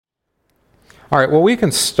All right, well, we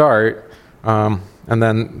can start, and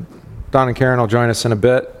then Don and Karen will join us in a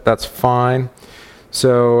bit. That's fine.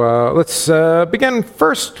 So let's begin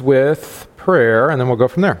first with prayer, and then we'll go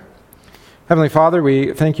from there. Heavenly Father,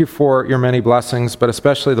 we thank you for your many blessings, but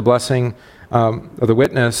especially the blessing of the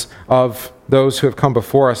witness of those who have come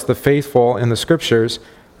before us, the faithful in the Scriptures,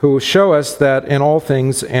 who show us that in all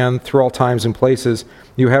things and through all times and places,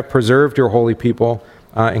 you have preserved your holy people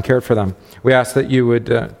and cared for them. We ask that you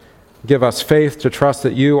would give us faith to trust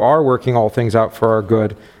that you are working all things out for our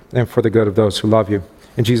good and for the good of those who love you.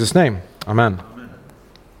 In Jesus' name, amen.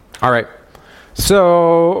 All right.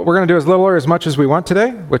 So we're going to do as little or as much as we want today,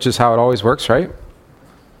 which is how it always works, right?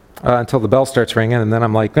 Until the bell starts ringing, and then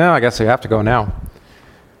I'm like, I guess I have to go now.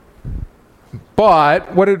 But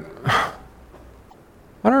I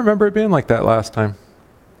don't remember it being like that last time,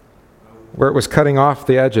 where it was cutting off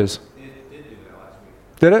the edges. It did do that last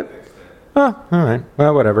week. Did it? Oh, all right.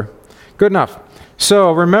 Well, whatever. Good enough.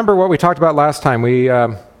 So remember what we talked about last time. We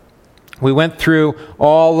went through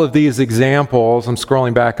all of these examples, I'm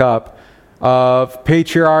scrolling back up, of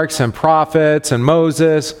patriarchs and prophets and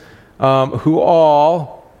Moses, who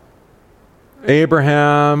all,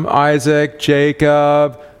 Abraham, Isaac,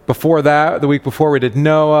 Jacob, before that, the week before we did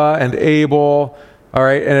Noah and Abel, all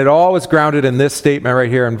right, and it all was grounded in this statement right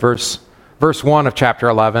here in verse 1 of chapter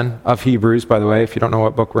 11 of Hebrews, by the way, if you don't know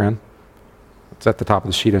what book we're in. It's at the top of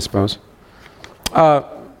the sheet, I suppose.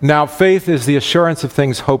 Now, faith is the assurance of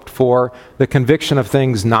things hoped for, the conviction of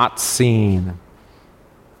things not seen.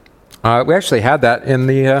 We actually had that in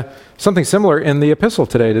the something similar in the epistle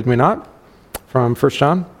today, did we not? From 1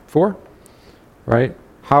 John 4, right?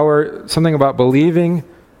 Something about believing.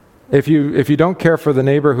 If you don't care for the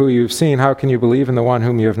neighbor who you've seen, how can you believe in the one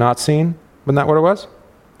whom you have not seen? Wasn't that what it was?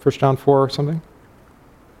 1 John 4 or something?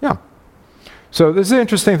 Yeah. So this is an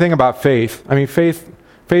interesting thing about faith. I mean, faith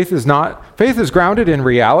is grounded in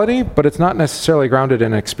reality, but it's not necessarily grounded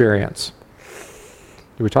in experience.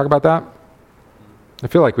 Did we talk about that? I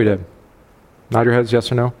feel like we did. Nod your heads, yes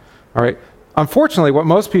or no? All right. Unfortunately, what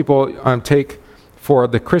most people take for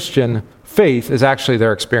the Christian faith is actually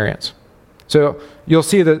their experience. So you'll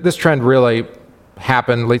see that this trend really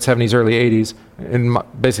happened late 70s, early 80s, in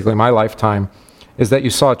basically my lifetime, is that you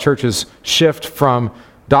saw churches shift from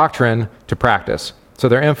doctrine to practice. So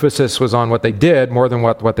their emphasis was on what they did more than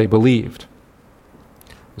what they believed.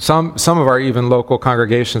 Some of our even local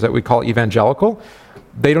congregations that we call evangelical,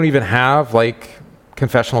 they don't even have like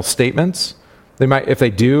confessional statements. They might, if they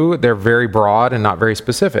do, they're very broad and not very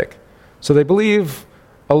specific. So they believe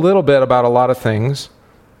a little bit about a lot of things,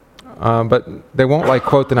 but they won't like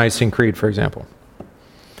quote the Nicene Creed, for example.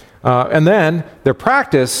 And then their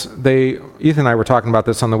practice, Ethan and I were talking about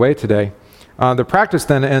this on the way today. The practice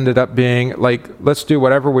then ended up being like, let's do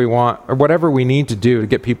whatever we want or whatever we need to do to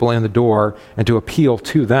get people in the door and to appeal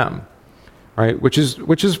to them, right? Which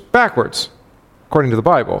is backwards, according to the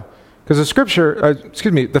Bible, because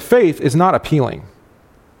the faith is not appealing,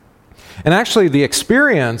 and actually the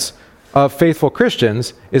experience of faithful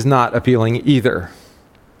Christians is not appealing either,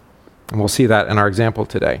 and we'll see that in our example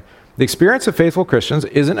today. The experience of faithful Christians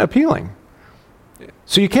isn't appealing,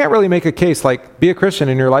 so you can't really make a case like be a Christian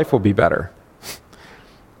and your life will be better.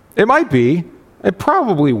 It might be. It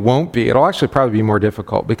probably won't be. It'll actually probably be more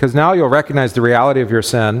difficult because now you'll recognize the reality of your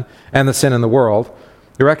sin and the sin in the world.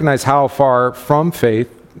 You recognize how far from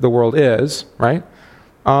faith the world is, right?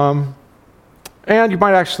 And you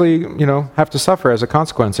might actually, have to suffer as a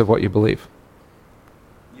consequence of what you believe.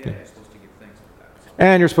 Yeah, you're supposed to give thanks for that.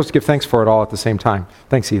 And you're supposed to give thanks for it all at the same time.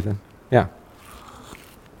 Thanks, Ethan. Yeah.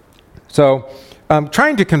 So,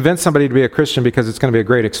 trying to convince somebody to be a Christian because it's going to be a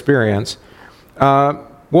great experience.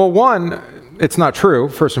 Well, one, it's not true,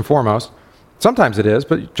 first and foremost. Sometimes it is,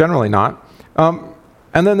 but generally not. And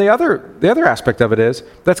then the other aspect of it is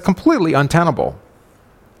that's completely untenable.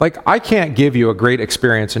 Like, I can't give you a great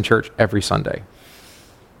experience in church every Sunday.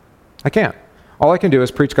 I can't. All I can do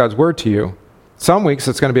is preach God's word to you. Some weeks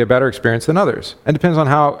it's going to be a better experience than others. And it depends on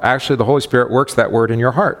how actually the Holy Spirit works that word in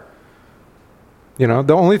your heart.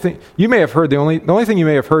 The only thing you may have heard, the only thing you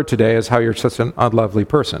may have heard today is how you're such an unlovely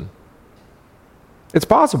person. It's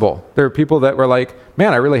possible. There are people that were like,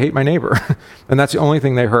 man, I really hate my neighbor. And that's the only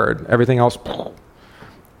thing they heard. Everything else,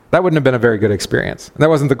 that wouldn't have been a very good experience. And that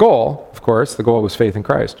wasn't the goal, of course. The goal was faith in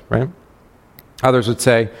Christ, right? Others would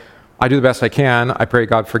say, I do the best I can. I pray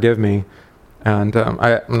God forgive me. And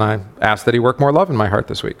I ask that he work more love in my heart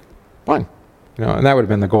this week. Fine. And that would have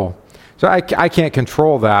been the goal. So I can't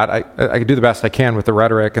control that. I can do the best I can with the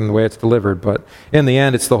rhetoric and the way it's delivered. But in the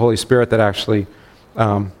end, it's the Holy Spirit that actually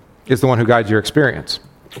is the one who guides your experience.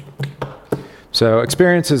 So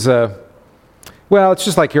experience is Well, it's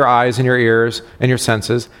just like your eyes and your ears and your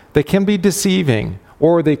senses. They can be deceiving,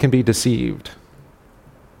 or they can be deceived.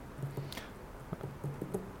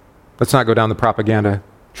 Let's not go down the propaganda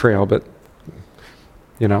trail, but,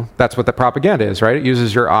 that's what the propaganda is, right? It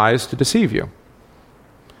uses your eyes to deceive you.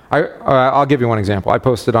 I'll give you one example. I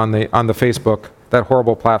posted on the Facebook, that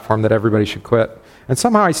horrible platform that everybody should quit. And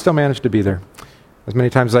somehow I still managed to be there. As many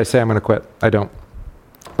times as I say I'm going to quit, I don't.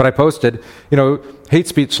 But I posted, hate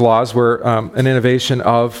speech laws were an innovation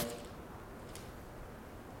of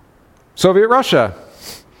Soviet Russia.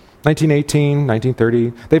 1918,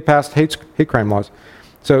 1930, they passed hate crime laws.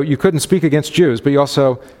 So you couldn't speak against Jews, but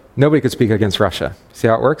nobody could speak against Russia. See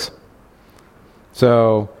how it works?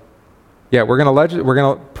 So, yeah, we're going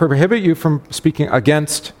to prohibit you from speaking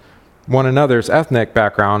against one another's ethnic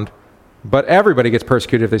background, but everybody gets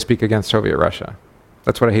persecuted if they speak against Soviet Russia.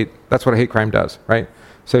 That's what a hate crime does, right?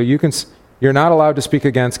 So you're not allowed to speak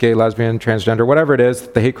against gay, lesbian, transgender, whatever it is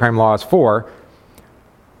the hate crime law is for.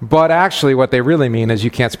 But actually what they really mean is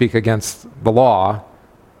you can't speak against the law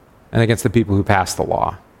and against the people who passed the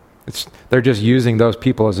law. They're just using those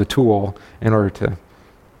people as a tool in order to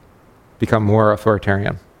become more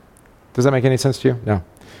authoritarian. Does that make any sense to you? No.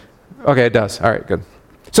 Okay, it does. All right, good.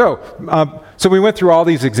 So we went through all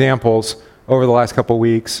these examples over the last couple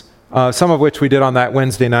weeks, some of which we did on that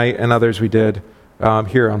Wednesday night and others we did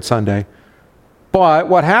here on Sunday. But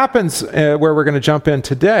what happens where we're going to jump in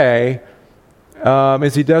today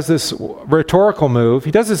is he does this rhetorical move.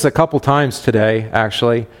 He does this a couple times today,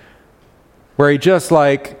 actually, where he just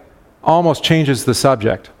almost changes the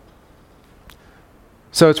subject.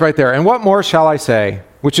 So it's right there. And what more shall I say?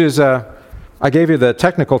 Which is, I gave you the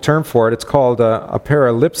technical term for it. It's called a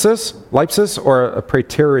paralipsis, or a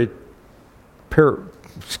praeteritio.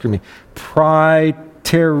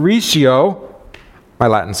 My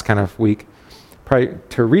Latin's kind of weak.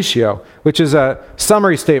 Praeteritio, which is a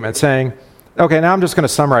summary statement saying, okay, now I'm just going to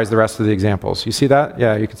summarize the rest of the examples. You see that?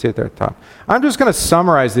 Yeah, you can see it there at the top. I'm just going to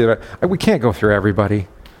summarize we can't go through everybody.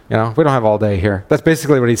 We don't have all day here. That's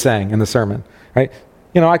basically what he's saying in the sermon, right?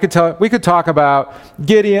 We could talk about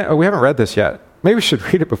Gideon. Oh, we haven't read this yet. Maybe we should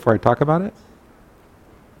read it before I talk about it.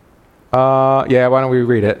 Yeah, why don't we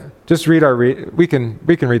read it? Just read we can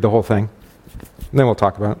read the whole thing, and then we'll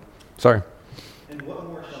talk about it. Sorry. And what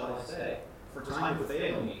more shall I say? For time would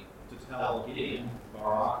fail me to tell Gideon,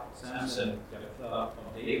 Barak, Samson, Jephthah, of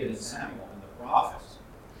David and Samuel and the prophets,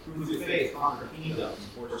 who through faith conquered kingdoms,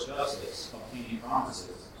 enforced justice, obtained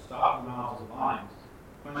promises, stopped the mouths of lions,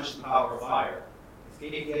 quenched the power of fire,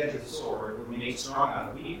 escaped the edge of the sword, were made strong out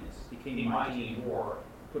of weakness, became mighty in war,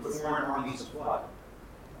 put foreign armies to flight.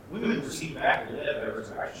 Women received back their dead by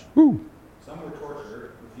resurrection. Ooh. Some were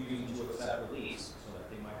tortured, refusing to accept release, so that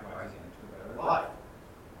they might rise again to a better life.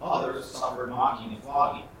 Others suffered mocking and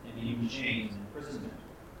flogging, and even chains and imprisonment.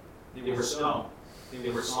 They were stoned. They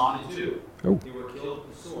were sawn in two. Oh. They were killed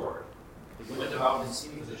with the sword. They went about in the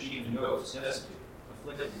cities of sheep and goats, destitute,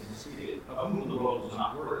 afflicted and mistreated, of whom the world was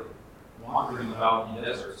not worthy, wandering about in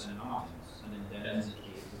deserts and mountains, and in dens and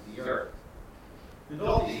caves of the earth. And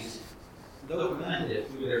all these, though commended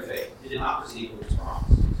through their faith, did not receive what was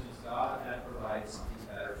promised, since God had provided something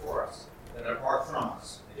better for us, that apart from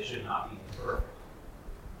us, they should not be perfect.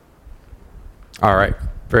 All right,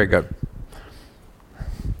 very good.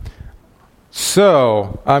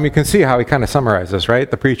 So, you can see how he kind of summarizes, right?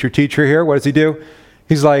 The preacher-teacher here, what does he do?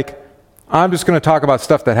 He's like, I'm just going to talk about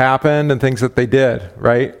stuff that happened and things that they did,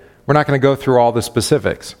 right? We're not going to go through all the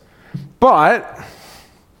specifics. But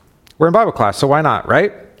we're in Bible class, so why not,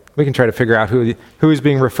 right? We can try to figure out who he's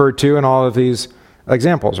being referred to in all of these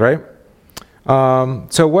examples, right?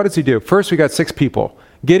 So what does he do? First, we got 6 people.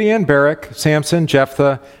 Gideon, Barak, Samson,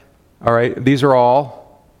 Jephthah. All right, these are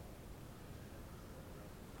all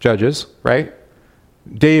judges, right?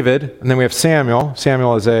 David, and then we have Samuel.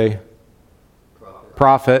 Samuel is a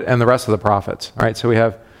prophet, and the rest of the prophets. All right, so we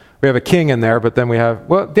have a king in there, but then we have,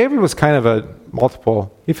 David was kind of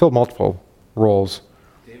he filled multiple roles.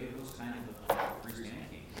 David was kind of a priest and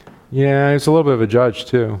king. Yeah, he's a little bit of a judge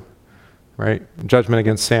too, right? Judgment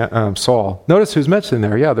against Saul. Notice who's mentioned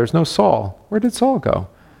there. Yeah, there's no Saul. Where did Saul go?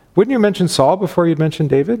 Wouldn't you mention Saul before you'd mention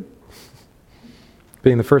David?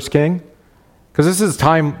 Being the first king? Because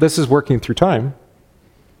this is working through time.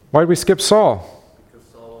 Why did we skip Saul? Because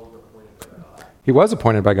Saul was appointed by God. He was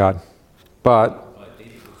appointed by God. But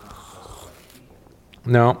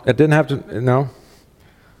no, it didn't have to, no.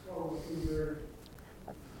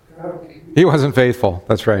 He wasn't faithful.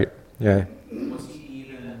 That's right. Yeah. Was he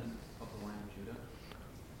even of the line of Judah?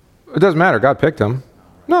 It doesn't matter. God picked him.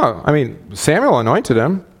 No, Samuel anointed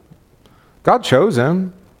him. God chose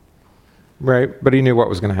him. Right? But he knew what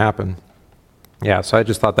was going to happen. Yeah, so I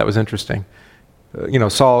just thought that was interesting.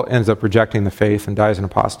 Saul ends up rejecting the faith and dies an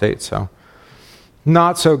apostate, so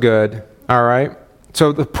not so good. All right.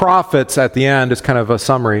 So the prophets at the end is kind of a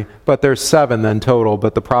summary, but there's 7 then total,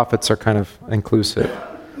 but the prophets are kind of inclusive.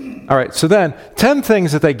 All right, so then 10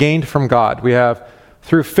 things that they gained from God. We have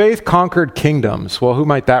through faith conquered kingdoms. Well, who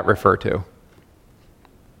might that refer to?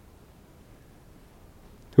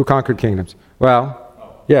 Who conquered kingdoms?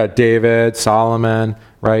 Well, yeah, David, Solomon,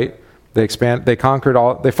 right? They finally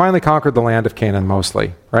conquered the land of Canaan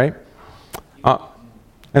mostly, right?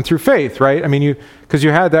 And through faith, right? I mean, because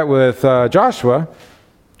you had that with Joshua.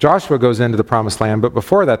 Joshua goes into the promised land, but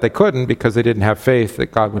before that they couldn't because they didn't have faith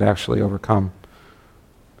that God would actually overcome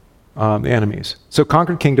the enemies. So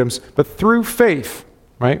conquered kingdoms, but through faith,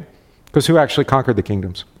 right? Because who actually conquered the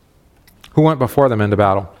kingdoms? Who went before them into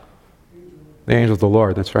battle? The angel of the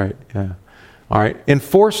Lord, that's right, yeah. All right,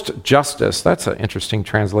 enforced justice. That's an interesting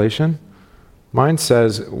translation. Mine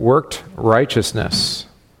says worked righteousness.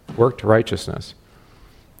 Worked righteousness.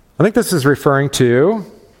 I think this is referring to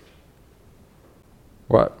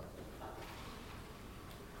what?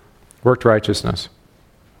 Worked righteousness.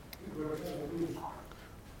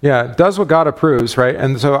 Yeah, does what God approves, right?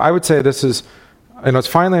 And so I would say this is, it's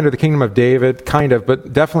finally under the kingdom of David, kind of,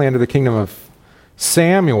 but definitely under the kingdom of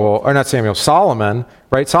Solomon,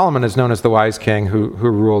 right? Solomon is known as the wise king who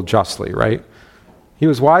ruled justly, right? He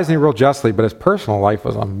was wise and he ruled justly, but his personal life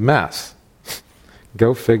was a mess.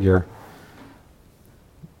 Go figure.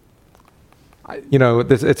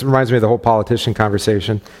 It reminds me of the whole politician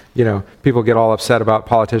conversation. People get all upset about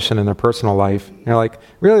politician and their personal life. You're like,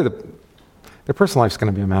 really, their personal life's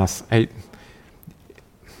going to be a mess.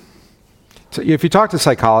 So if you talk to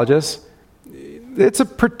psychologists, there's a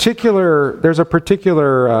particular,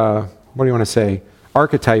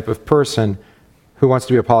 archetype of person who wants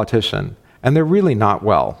to be a politician, and they're really not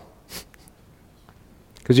well.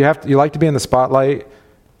 Because you like to be in the spotlight.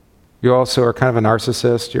 You also are kind of a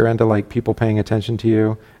narcissist. You're into people paying attention to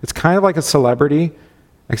you. It's kind of like a celebrity,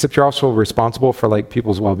 except you're also responsible for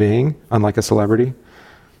people's well-being, unlike a celebrity.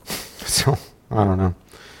 So I don't know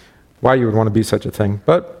why you would want to be such a thing,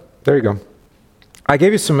 but there you go. I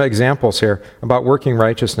gave you some examples here about working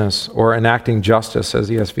righteousness or enacting justice, as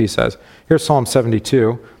ESV says. Here's Psalm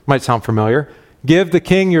 72. Might sound familiar. Give the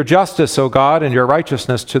king your justice, O God, and your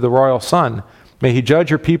righteousness to the royal son. May he judge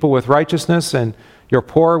your people with righteousness and your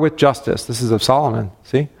poor with justice. This is of Solomon,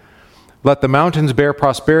 see? Let the mountains bear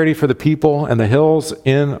prosperity for the people and the hills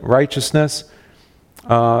in righteousness.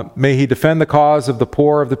 May he defend the cause of the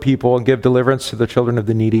poor of the people and give deliverance to the children of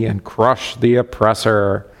the needy and crush the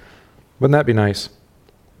oppressor. Wouldn't that be nice?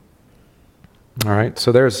 All right,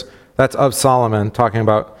 so that's of Solomon talking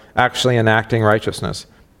about actually enacting righteousness.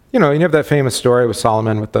 You have that famous story with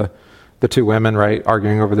Solomon with the 2 women, right,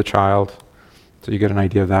 arguing over the child. So you get an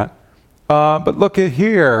idea of that. But look at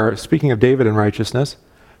here, speaking of David and righteousness.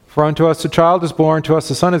 For unto us a child is born, to us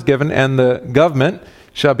a son is given, and the government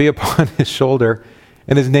shall be upon his shoulder,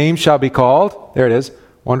 and his name shall be called, there it is,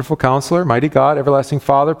 Wonderful Counselor, Mighty God, Everlasting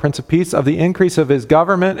Father, Prince of Peace. Of the increase of his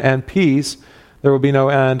government and peace there will be no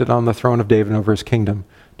end, and on the throne of David and over his kingdom,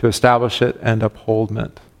 to establish it and uphold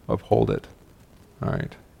it. All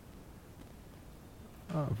right.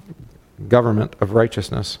 Government of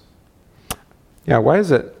righteousness. Yeah, why is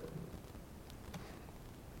it?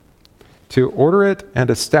 To order it and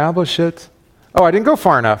establish it. Oh, I didn't go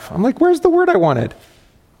far enough. I'm like, where's the word I wanted?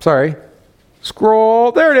 Sorry.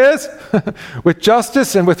 Scroll. There it is. With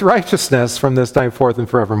justice and with righteousness from this time forth and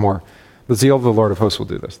forevermore. The zeal of the Lord of hosts will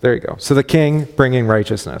do this. There you go. So the king bringing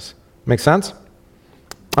righteousness. Make sense?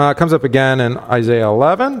 It comes up again in Isaiah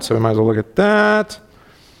 11, so we might as well look at that.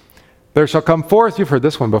 There shall come forth, you've heard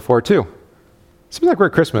this one before too. Seems like we're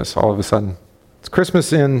at Christmas all of a sudden. It's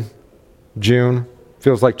Christmas in June.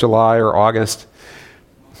 Feels like July or August.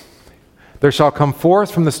 There shall come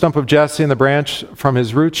forth from the stump of Jesse, and the branch from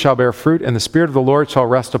his roots shall bear fruit, and the Spirit of the Lord shall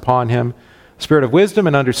rest upon him. The Spirit of wisdom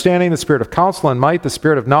and understanding, the Spirit of counsel and might, the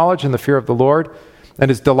Spirit of knowledge and the fear of the Lord. And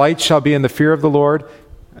his delight shall be in the fear of the Lord.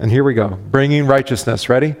 And here we go, bringing righteousness.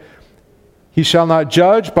 Ready? He shall not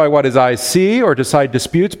judge by what his eyes see, or decide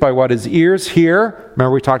disputes by what his ears hear.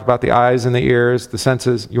 Remember we talked about the eyes and the ears, the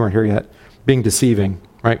senses. You weren't here yet. Being deceiving,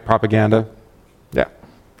 right? Propaganda. Yeah.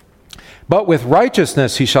 But with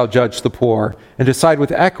righteousness he shall judge the poor, and decide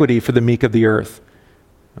with equity for the meek of the earth.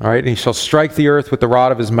 All right, and he shall strike the earth with the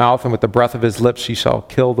rod of his mouth, and with the breath of his lips he shall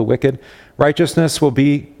kill the wicked. Righteousness will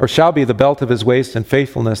be, or shall be, the belt of his waist, and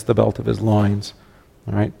faithfulness the belt of his loins.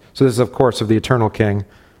 All right, so this is, of course, of the eternal King,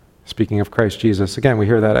 speaking of Christ Jesus. Again, we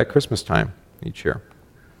hear that at Christmas time each year.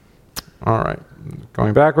 All right,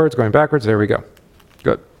 going backwards, there we go.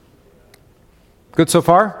 Good. Good so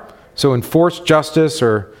far? So enforced justice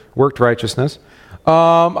or worked righteousness.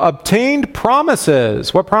 Obtained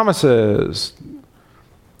promises. What promises?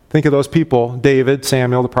 Think of those people, David,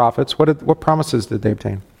 Samuel, the prophets. What promises did they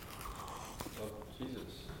obtain?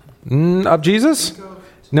 Of Jesus?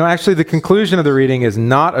 No, actually the conclusion of the reading is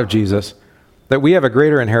not of Jesus, that we have a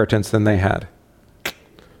greater inheritance than they had.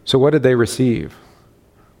 So what did they receive?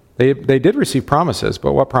 They did receive promises,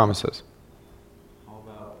 but what promises? How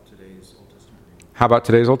about today's Old Testament reading? How about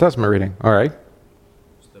today's Old Testament reading? All right.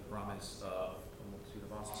 It's the promise of a multitude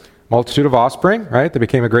of offspring. Multitude of offspring, right? They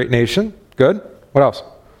became a great nation. Good. What else?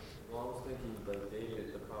 Well, I was thinking that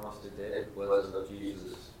David, the promise to David was of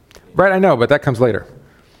Jesus. Right, I know, but that comes later.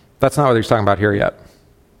 That's not what he's talking about here yet.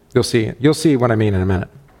 You'll see. You'll see what I mean in a minute,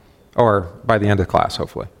 or by the end of class,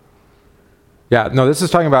 hopefully. Yeah, no, this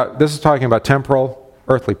is talking about temporal,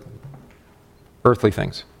 earthly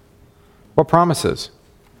things. What promises?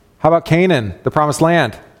 How about Canaan, the promised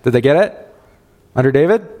land? Did they get it under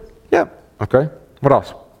David? Yep. Okay. What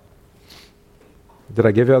else? Did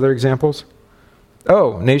I give you other examples?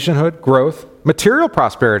 Oh, nationhood, growth, material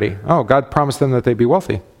prosperity. Oh, God promised them that they'd be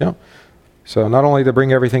wealthy. Yeah. So not only to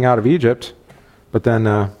bring everything out of Egypt, but then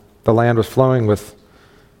the land was flowing with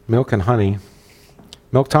milk and honey.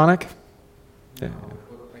 Milk tonic? Yeah. I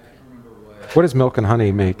can't remember What does milk and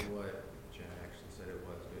honey make? what Jen actually said it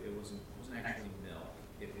was, but it wasn't actually milk.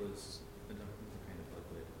 It was a different kind of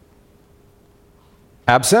liquid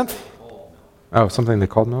Absinthe? called milk. Oh, something they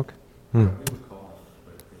called milk? It was called,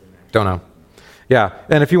 but they didn't actually. Don't know. Yeah,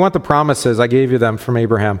 and if you want the promises, I gave you them from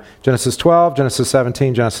Abraham. Genesis 12, Genesis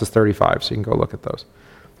 17, Genesis 35, so you can go look at those.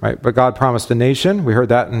 Right? But God promised a nation. We heard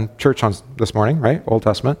that in church on this morning, right? Old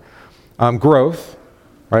Testament. Growth,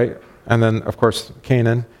 right? And then, of course,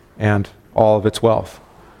 Canaan and all of its wealth.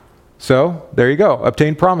 So, there you go.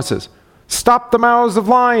 Obtained promises. Stop the mouths of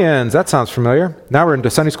lions. That sounds familiar. Now we're into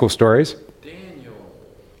Sunday school stories. Daniel.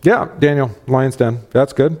 Yeah, Daniel, lion's den.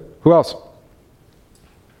 That's good. Who else?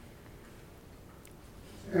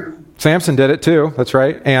 Samson did it too. That's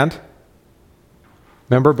right. And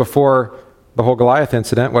remember before the whole Goliath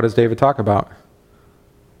incident, what does David talk about?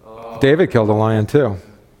 David killed a lion too.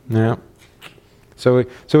 Yeah. So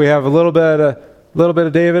we have a little bit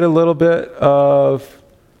of David, a little bit of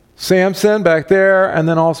Samson back there, and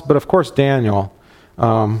then also, but of course Daniel,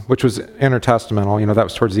 which was intertestamental. You know, that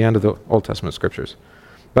was towards the end of the Old Testament scriptures.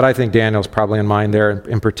 But I think Daniel's probably in mind there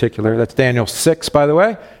in particular. That's Daniel 6, by the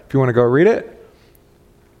way, if you want to go read it.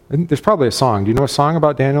 And there's probably a song. Do you know a song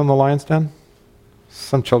about Daniel in the lion's den?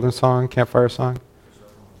 Some children's song, campfire song?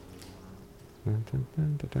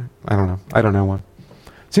 I don't know one.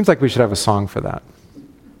 Seems like we should have a song for that.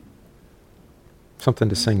 Something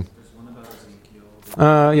to sing. There's one about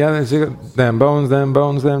Ezekiel. Yeah, Ezekiel. Them bones, them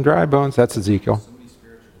dry bones. That's Ezekiel. So many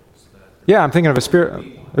spirituals that Yeah, I'm thinking of a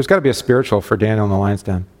spirit. There's got to be a spiritual for Daniel in the lion's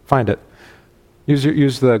den. Find it. Use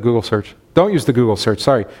the Google search. Don't use the Google search.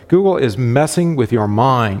 Sorry. Google is messing with your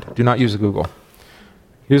mind. Do not use the Google.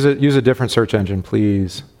 Use a different search engine,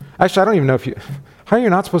 please. Actually, I don't even know if you... How are you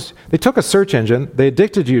not supposed to... They took a search engine, they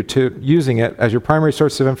addicted you to using it as your primary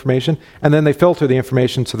source of information, and then they filter the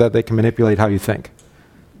information so that they can manipulate how you think.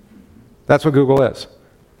 That's what Google is.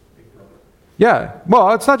 Yeah.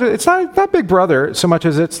 Well, it's not Big Brother so much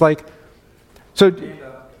as it's like... So,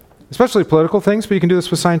 especially political things, but you can do this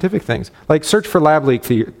with scientific things. Like search for lab leak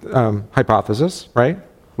hypothesis, right?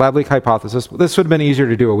 Lab leak hypothesis. This would have been easier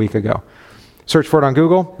to do a week ago. Search for it on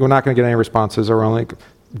Google. You're not going to get any responses, or only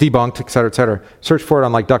debunked, et cetera, et cetera. Search for it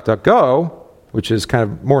on like DuckDuckGo, which is kind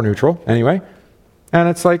of more neutral anyway. And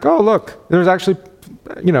it's like, oh, look, there's actually,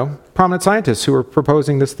 prominent scientists who are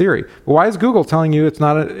proposing this theory. But why is Google telling you it's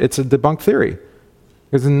a debunked theory?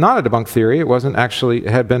 It's not a debunked theory. It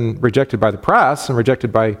had been rejected by the press and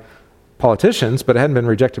rejected by politicians, but it hadn't been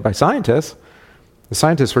rejected by scientists. The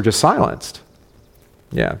scientists were just silenced.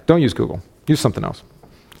 Yeah, don't use Google. Use something else.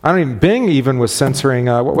 Bing even was censoring,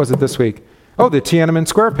 what was it this week? Oh, the Tiananmen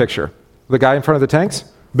Square picture. The guy in front of the tanks?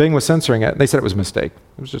 Bing was censoring it. They said it was a mistake.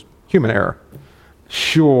 It was just human error.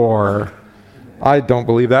 Sure. I don't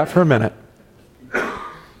believe that for a minute. Or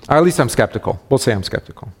at least I'm skeptical. We'll say I'm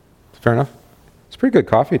skeptical. Fair enough? It's pretty good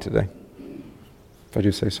coffee today, if I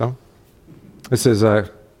do say so. This is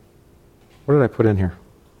what did I put in here?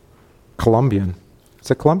 Colombian.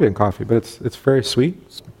 It's a Colombian coffee, but it's very sweet,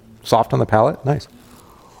 it's soft on the palate, nice.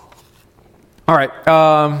 All right,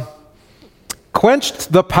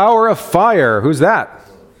 quenched the power of fire. Who's that?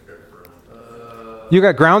 You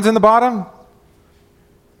got grounds in the bottom?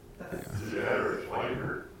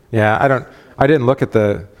 Yeah, I didn't look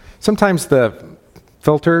at sometimes the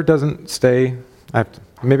filter doesn't stay.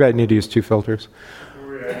 Maybe I need to use two filters.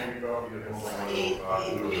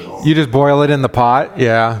 You just boil it in the pot,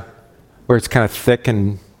 yeah, where it's kind of thick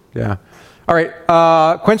and, yeah. All right,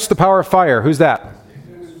 quench the power of fire. Who's that?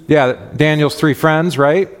 Yeah, Daniel's 3 friends,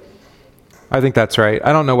 right? I think that's right.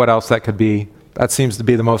 I don't know what else that could be. That seems to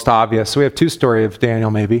be the most obvious. So we have 2 stories of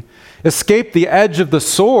Daniel, maybe. Escape the edge of the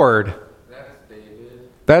sword.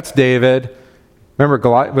 That's David.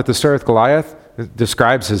 Remember with the story with Goliath? It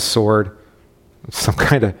describes his sword. Some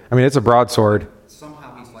kind of, it's a broadsword.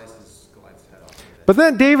 Somehow he slices Goliath's head off. But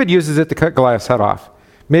then David uses it to cut Goliath's head off.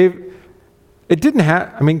 Maybe it didn't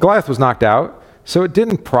have, Goliath was knocked out, so it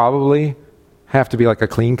didn't probably have to be like a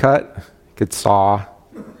clean cut. You could saw.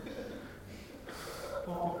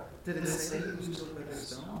 Well, did it say he was killed by the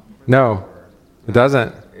stone? No, it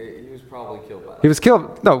doesn't. He was probably killed by that. He was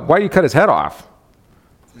killed. No, why do you cut his head off?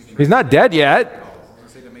 He's not dead yet.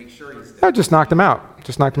 To make sure he's dead. No, just knocked him out.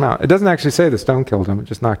 Just knocked him out. It doesn't actually say the stone killed him. It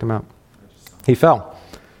just knocked him out. He fell,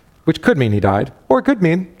 which could mean he died, or it could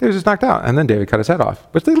mean he was just knocked out, and then David cut his head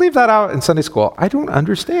off. But they leave that out in Sunday school. I don't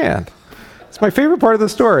understand. It's my favorite part of the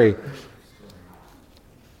story.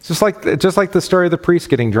 It's just like the story of the priest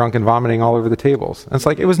getting drunk and vomiting all over the tables. And it's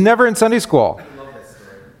like, it was never in Sunday school.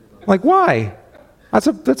 Like, why? That's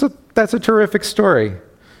a terrific story.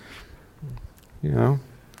 I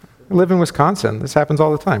live in Wisconsin. This happens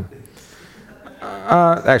all the time.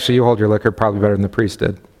 Actually, you hold your liquor probably better than the priest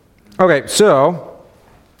did. Okay, so,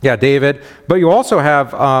 yeah, David. But you also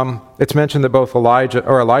have, it's mentioned that both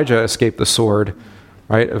Elijah escaped the sword,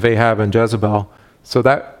 right, of Ahab and Jezebel. So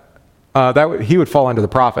he would fall under the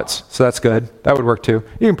prophets. So that's good. That would work too.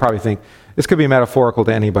 You can probably think, this could be metaphorical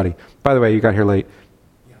to anybody. By the way, you got here late.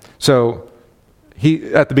 So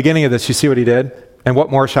at the beginning of this, you see what he did? And what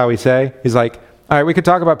more shall we say? He's like, all right, we could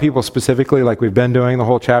talk about people specifically like we've been doing the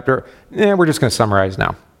whole chapter. We're just going to summarize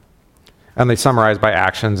now. And they summarize by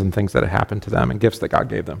actions and things that have happened to them and gifts that God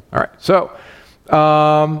gave them. All right, so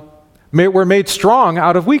we're made strong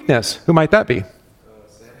out of weakness. Who might that be?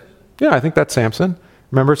 Samson? Yeah, I think that's Samson.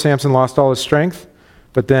 Remember, Samson lost all his strength,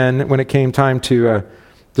 but then when it came time to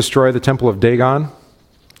destroy the temple of Dagon,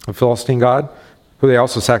 a Philistine god, who they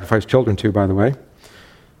also sacrificed children to, by the way.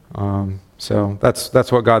 So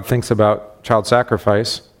that's what God thinks about child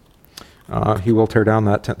sacrifice. He will tear down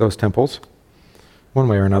those temples, one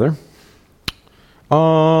way or another.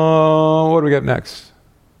 What do we got next?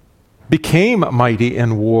 Became mighty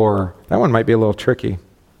in war. That one might be a little tricky.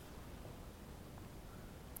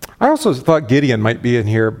 I also thought Gideon might be in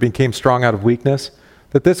here, became strong out of weakness,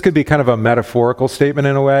 that this could be kind of a metaphorical statement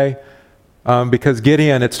in a way, because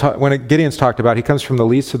Gideon, when Gideon's talked about, he comes from the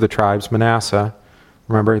least of the tribes, Manasseh.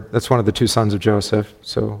 Remember, that's one of the 2 sons of Joseph,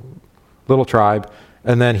 so little tribe.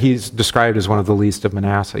 And then he's described as one of the least of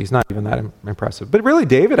Manasseh. He's not even that impressive. But really,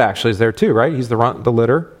 David actually is there too, right? He's the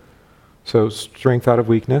litter, so strength out of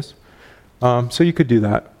weakness. So you could do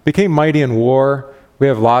that. Became mighty in war. We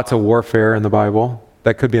have lots of warfare in the Bible.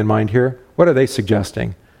 That could be in mind here. What are they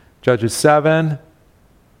suggesting? Judges 7.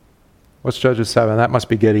 What's Judges 7? That must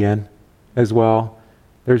be Gideon as well.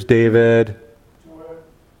 There's David.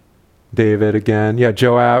 David again. Yeah,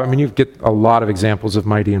 Joab. You get a lot of examples of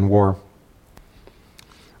mighty in war.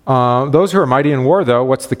 Those who are mighty in war, though,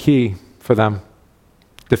 what's the key for them?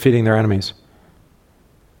 Defeating their enemies.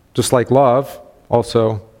 Just like love,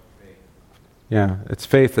 also, yeah, it's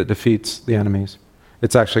faith that defeats the enemies.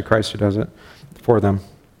 It's actually Christ who does it for them.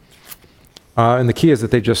 And the key is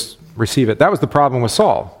that they just receive it. That was the problem with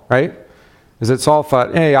Saul, right? Is that Saul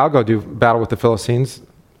thought, hey, I'll go do battle with the Philistines.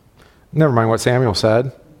 Never mind what Samuel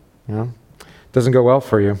said. Doesn't go well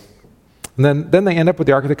for you. And then they end up with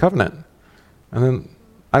the Ark of the Covenant. And then,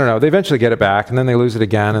 I don't know, they eventually get it back, and then they lose it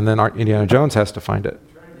again, and then Indiana Jones has to find it.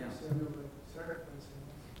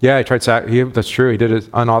 Yeah, he tried that's true. He did an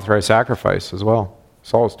unauthorized sacrifice as well.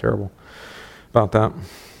 Saul was terrible about that.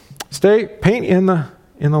 Paint in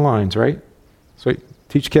the lines, right? So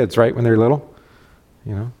teach kids, right, when they're little.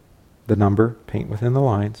 The number, paint within the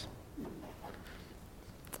lines.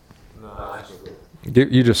 No,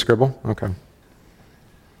 You just scribble? Okay.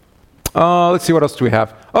 Let's see, what else do we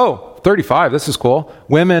have? 35, this is cool.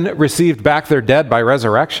 Women received back their dead by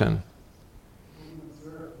resurrection.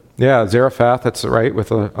 Yeah, Zarephath, that's right,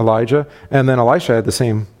 with Elijah. And then Elisha had the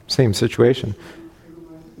same situation.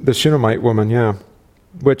 The Shunammite woman, yeah.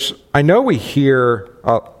 Which I know we hear...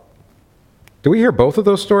 do we hear both of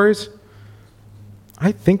those stories?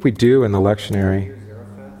 I think we do in the lectionary.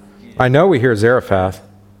 I know we hear Zarephath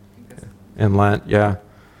in Lent, yeah.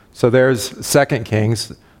 So there's 2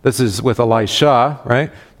 Kings. This is with Elisha,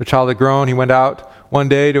 right? The child had grown. He went out one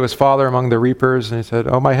day to his father among the reapers, and he said,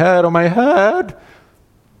 oh, my head, oh, my head.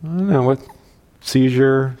 I don't know, what,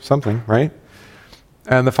 seizure, something, right?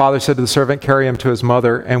 And the father said to the servant, carry him to his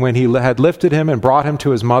mother. And when he had lifted him and brought him to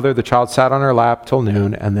his mother, the child sat on her lap till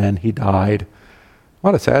noon, and then he died.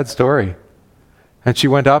 What a sad story. And she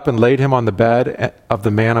went up and laid him on the bed of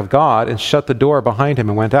the man of God and shut the door behind him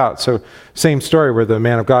and went out. So same story where the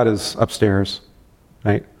man of God is upstairs,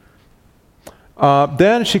 right?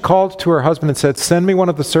 Then she called to her husband and said, send me one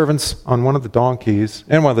of the servants on one of the donkeys,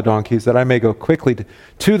 that I may go quickly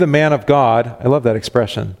to the man of God. I love that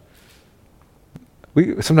expression.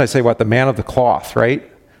 We sometimes say, the man of the cloth, right?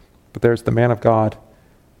 But there's the man of God,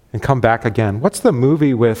 and come back again. What's the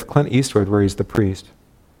movie with Clint Eastwood where he's the priest?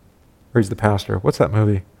 Or he's the pastor? What's that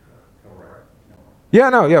movie?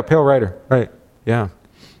 Pale Rider, right, yeah.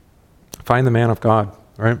 Find the man of God,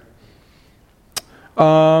 right?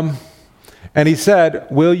 And he said,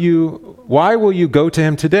 why will you go to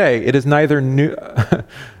him today? It is neither new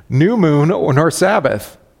moon nor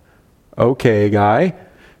Sabbath. Okay, guy.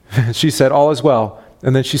 She said, all is well.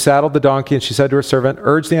 And then she saddled the donkey, and she said to her servant,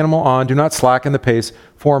 urge the animal on, do not slacken the pace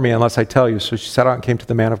for me unless I tell you. So she set out and came to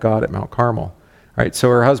the man of God at Mount Carmel. Right? So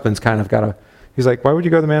her husband's kind of he's like, why would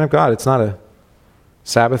you go to the man of God? It's not a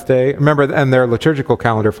Sabbath day. Remember, and their liturgical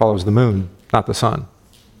calendar follows the moon, not the sun.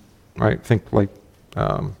 Right? Think like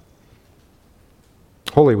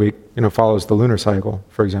Holy Week, follows the lunar cycle,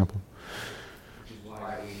 for example.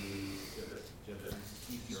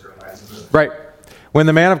 Right. When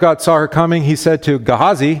the man of God saw her coming, he said to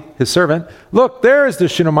Gehazi, his servant, look, there is the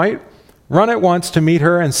Shunammite. Run at once to meet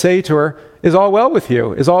her and say to her, is all well with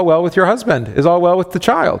you? Is all well with your husband? Is all well with the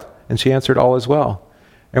child? And she answered, all is well.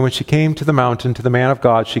 And when she came to the mountain, to the man of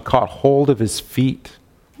God, she caught hold of his feet.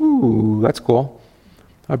 Ooh, that's cool.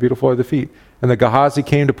 How beautiful are the feet. And the Gehazi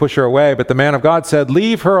came to push her away, but the man of God said,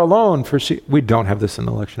 leave her alone, for we don't have this in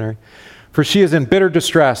the lectionary, for she is in bitter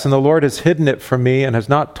distress, and the Lord has hidden it from me and has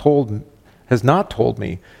not told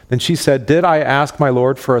me. Then she said, did I ask my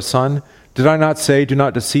Lord for a son? Did I not say, do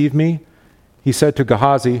not deceive me? He said to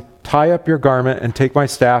Gehazi, tie up your garment and take my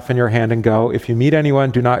staff in your hand and go. If you meet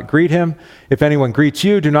anyone, do not greet him. If anyone greets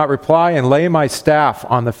you, do not reply, and lay my staff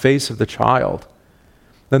on the face of the child.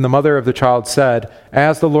 Then the mother of the child said,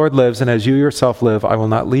 as the Lord lives and as you yourself live, I will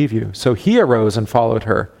not leave you. So he arose and followed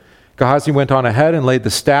her. Gehazi went on ahead and laid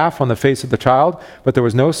the staff on the face of the child, but there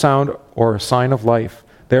was no sound or sign of life.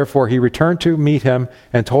 Therefore he returned to meet him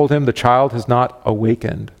and told him the child has not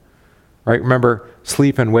awakened. Right? Remember,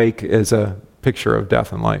 sleep and wake is a picture of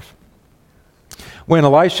death and life. When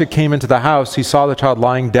Elisha came into the house, he saw the child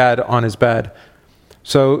lying dead on his bed.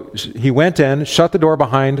 So he went in, shut the door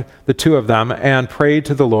behind the two of them, and prayed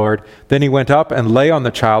to the Lord. Then he went up and lay on the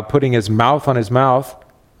child, putting his mouth on his mouth.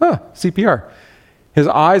 CPR. His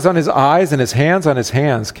eyes on his eyes and his hands on his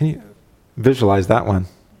hands. Can you visualize that one?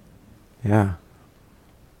 Yeah.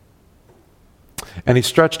 And he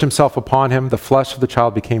stretched himself upon him. The flesh of the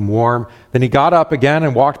child became warm. Then he got up again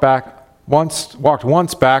and walked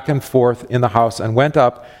once back and forth in the house, and went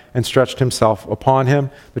up and stretched himself upon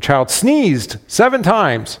him. The child sneezed 7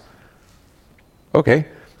 times. Okay.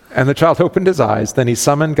 And the child opened his eyes. Then he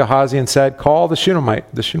summoned Gehazi and said, call the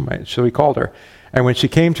Shunammite. So he called her. And when she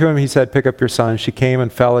came to him, he said, pick up your son. She came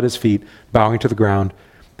and fell at his feet, bowing to the ground.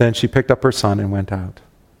 Then she picked up her son and went out.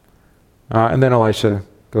 And then Elisha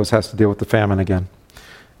has to deal with the famine again,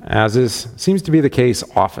 as seems to be the case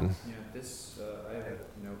often. Yeah, I have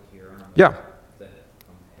a note here on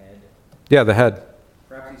the head. Yeah, the head.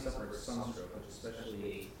 Perhaps he suffered sunstroke, which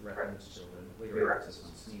especially threatens children. Later access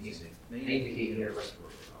on sneezing. May indicate a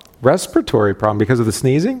respiratory problem because of the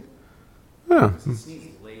sneezing? Yeah. He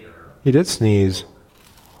sneezed later. He did sneeze.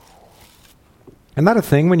 Isn't that a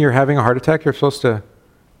thing when you're having a heart attack, you're supposed to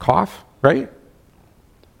cough, right? Do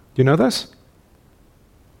you know this?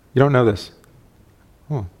 You don't know this?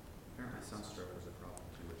 Oh.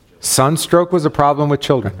 Sunstroke was a problem with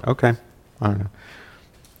children. Okay. I don't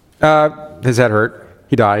know. His head hurt.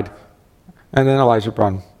 He died. And then Elisha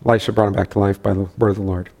brought him back to life by the word of the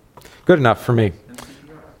Lord. Good enough for me.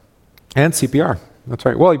 And CPR. That's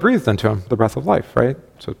right. Well, he breathed into him the breath of life, right?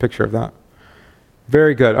 So a picture of that.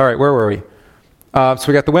 Very good. All right, where were we? So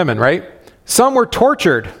we got the women, right? Some were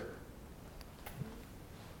tortured.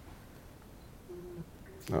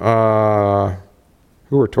 Who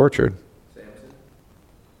were tortured? Samson.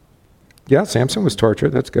 Yeah, Samson was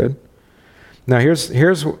tortured. That's good. Now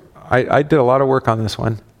I did a lot of work on this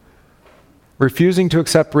one. Refusing to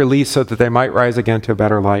accept release so that they might rise again to a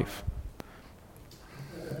better life.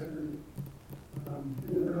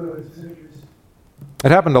 It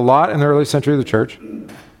happened a lot in the early century of the church.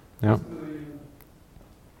 Yeah.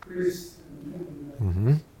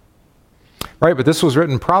 Mm-hmm. Right, but this was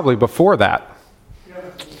written probably before that.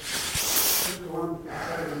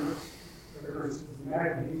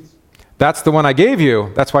 That's the one I gave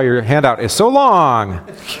you. That's why your handout is so long.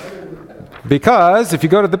 Because if you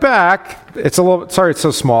go to the back, it's a little, sorry it's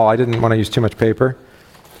so small. I didn't want to use too much paper.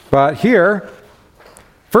 But here,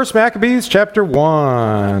 1 Maccabees chapter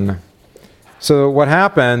 1. So what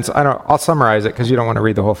happens, I'll summarize it because you don't want to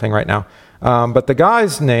read the whole thing right now. But the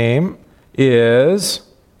guy's name is,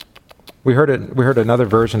 we heard another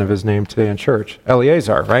version of his name today in church.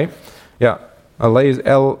 Eleazar, right? Yeah.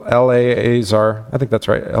 Eleazar. I think that's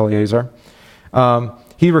right, Eleazar.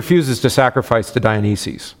 He refuses to sacrifice to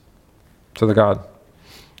Dionysus, to the god,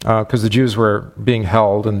 because the Jews were being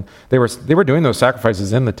held, and they were doing those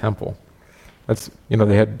sacrifices in the temple. That's,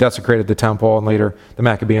 they had desecrated the temple, and later the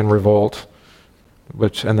Maccabean revolt,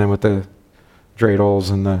 and then with the dreidels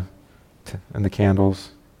and the candles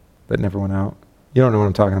that never went out. You don't know what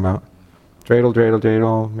I'm talking about.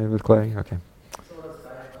 Dreidel, made with clay. Okay.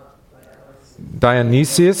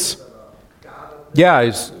 Dionysius. Yeah,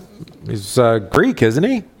 he's Greek, isn't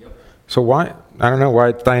he? So why? I don't know why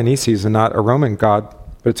it's Dionysius and not a Roman god,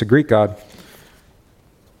 but it's a Greek god.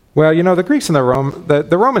 Well, the Greeks and the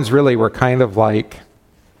Romans really were kind of like,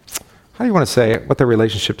 how do you want to say it, what their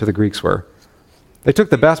relationship to the Greeks were? They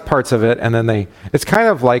took the best parts of it, and then it's kind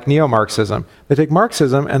of like neo-Marxism. They take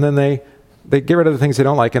Marxism, and then they get rid of the things they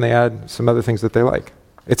don't like, and they add some other things that they like.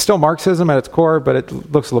 It's still Marxism at its core, but it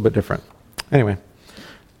looks a little bit different. Anyway.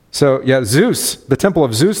 So, yeah, Zeus, the temple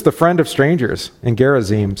of Zeus, the friend of strangers in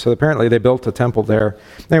Gerizim. So apparently they built a temple there.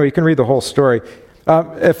 Anyway, you can read the whole story.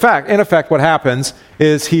 In effect, what happens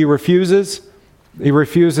is he refuses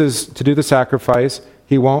to do the sacrifice.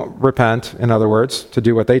 He won't repent, in other words, to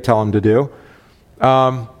do what they tell him to do.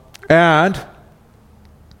 And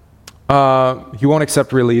he won't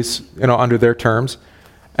accept release, under their terms.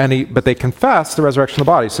 But they confess the resurrection of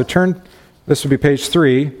the body. So this would be page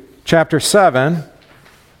 3, chapter 7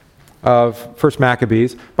 of 1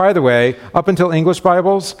 Maccabees. By the way, up until English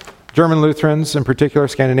Bibles, German Lutherans in particular,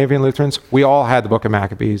 Scandinavian Lutherans, we all had the book of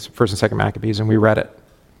Maccabees, 1st and 2nd Maccabees, and we read it.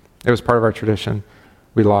 It was part of our tradition.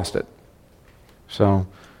 We lost it. So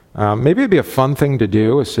maybe it'd be a fun thing to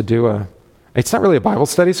do, is to do it's not really a Bible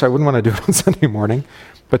study, so I wouldn't want to do it on Sunday morning,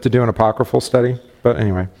 but to do an apocryphal study. But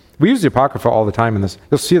anyway, we use the Apocrypha all the time in this.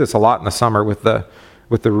 You'll see this a lot in the summer with the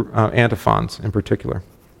antiphons in particular.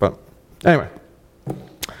 But anyway.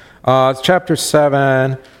 It's chapter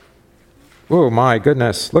 7. Oh, my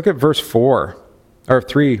goodness. Look at verse 4. Or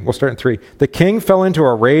 3. We'll start in 3. The king fell into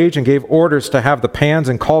a rage and gave orders to have the pans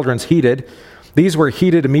and cauldrons heated. These were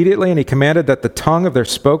heated immediately, and he commanded that the tongue of their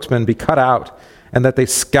spokesman be cut out, and that they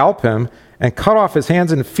scalp him and cut off his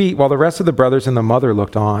hands and feet, while the rest of the brothers and the mother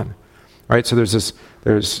looked on. Right? So there's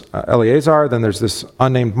Eleazar, then there's this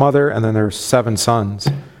unnamed mother, and then there's 7 sons,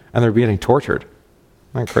 and they're being tortured.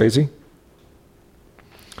 Isn't that crazy?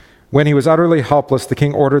 When he was utterly helpless, the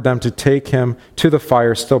king ordered them to take him to the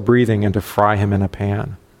fire, still breathing, and to fry him in a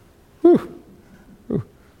pan. Whew. Whew.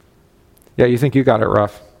 Yeah, you think you got it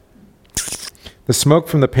rough. The smoke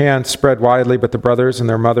from the pan spread widely, but the brothers and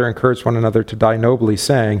their mother encouraged one another to die nobly,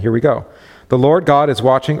 saying, here we go. The Lord God is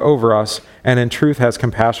watching over us, and in truth has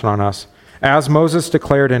compassion on us. As Moses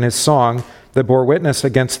declared in his song that bore witness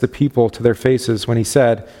against the people to their faces when he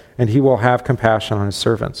said, and he will have compassion on his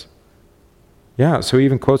servants. Yeah, so he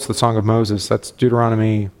even quotes the Song of Moses. That's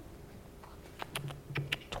Deuteronomy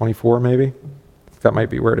 24, maybe? That might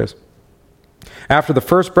be where it is. After the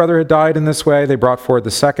first brother had died in this way, they brought forward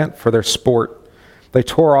the second for their sport. They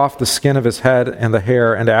tore off the skin of his head and the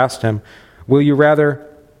hair and asked him, will you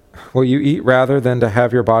eat rather than to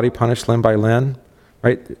have your body punished limb by limb?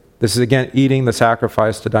 Right? This is again eating the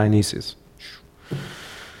sacrifice to Dionysus.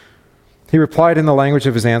 He replied in the language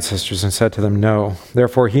of his ancestors and said to them, no.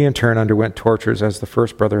 Therefore he in turn underwent tortures as the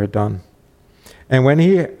first brother had done. And when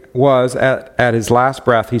he was at his last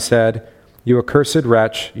breath, he said, you accursed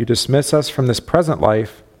wretch, you dismiss us from this present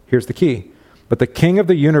life. Here's the key. But the King of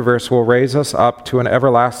the universe will raise us up to an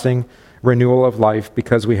everlasting renewal of life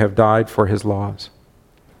because we have died for his laws.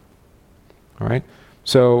 All right?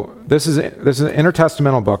 So this is an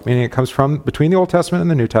intertestamental book, meaning it comes from between the Old Testament and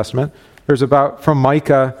the New Testament. There's from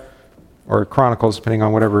Micah or Chronicles, depending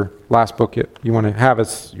on whatever last book you want to have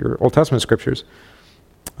as your Old Testament scriptures.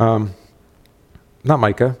 Not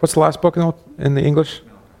Micah. What's the last book in the English?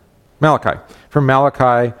 Malachi. From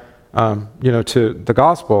Malachi, to the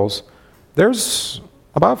Gospels, there's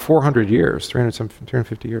about 400 years,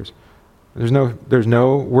 350 years. There's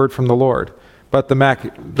no word from the Lord. But the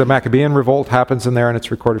Maccabean revolt happens in there, and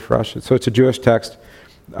it's recorded for us. So it's a Jewish text.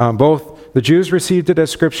 Both the Jews received it as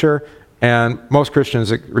scripture, and most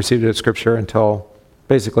Christians received it as scripture until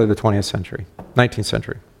basically the 20th century, 19th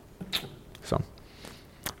century. So,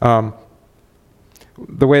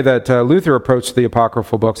 The way that Luther approached the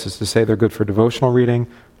apocryphal books is to say they're good for devotional reading,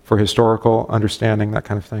 for historical understanding, that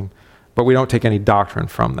kind of thing. But we don't take any doctrine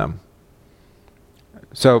from them.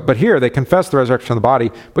 So, but here they confess the resurrection of the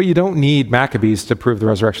body, but you don't need Maccabees to prove the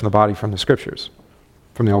resurrection of the body from the scriptures,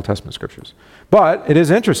 from the Old Testament scriptures. But it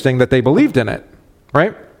is interesting that they believed in it,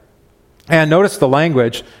 right? And notice the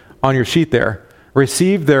language on your sheet there.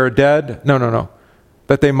 Receive their dead, no.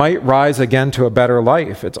 That they might rise again to a better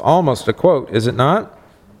life. It's almost a quote, is it not?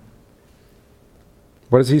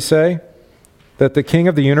 What does he say? That the King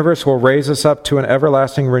of the universe will raise us up to an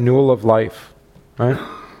everlasting renewal of life, right?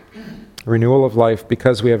 Renewal of life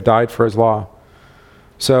because we have died for his law.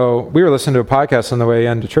 So we were listening to a podcast on the way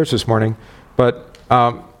into church this morning, but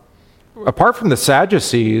apart from the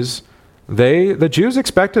Sadducees, the Jews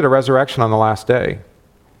expected a resurrection on the last day.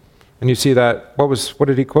 And you see that, what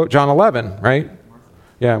did he quote? John 11, right?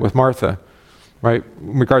 Yeah, with Martha, right?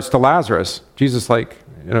 In regards to Lazarus, Jesus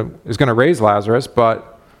is going to raise Lazarus,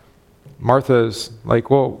 but Martha's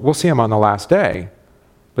like, well, we'll see him on the last day.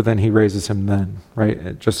 But then he raises him then,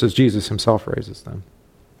 right? Just as Jesus himself raises them.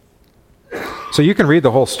 So you can read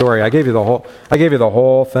the whole story. I gave you the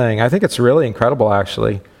whole thing. I think it's really incredible,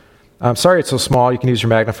 actually. I'm sorry it's so small. You can use your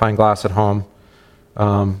magnifying glass at home.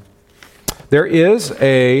 There is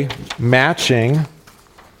a matching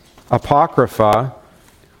apocrypha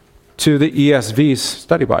to the ESV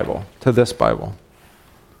study Bible, to this Bible.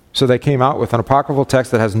 So they came out with an apocryphal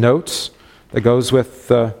text that has notes that goes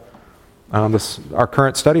with our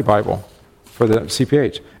current study Bible for the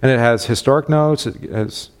CPH. And it has historic notes, it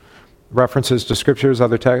has references to scriptures,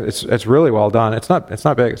 other texts. It's really well done. It's not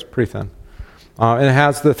big, it's pretty thin. And it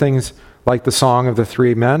has the things like the Song of the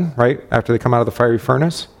Three Men, right, after they come out of the fiery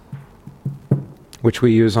furnace, which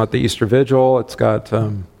we use at the Easter Vigil. It's got,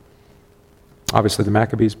 obviously, the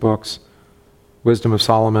Maccabees books, Wisdom of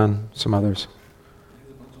Solomon, some others.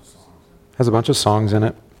 Has a bunch of songs in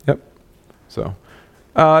it. Yep. So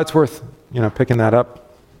it's worth picking that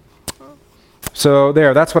up. So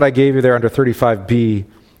that's what I gave you there under 35b.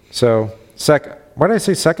 So why did I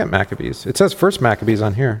say second Maccabees? It says first Maccabees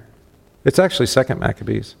on here. It's actually second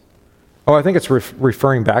Maccabees. Oh, I think it's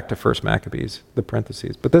referring back to first Maccabees, the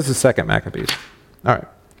parentheses. But this is second Maccabees. All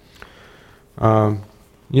right.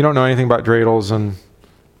 You don't know anything about dreidels and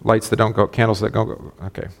lights that don't go, candles that don't go.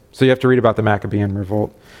 Okay. So you have to read about the Maccabean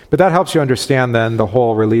revolt. But that helps you understand then the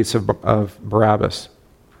whole release of Barabbas.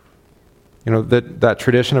 That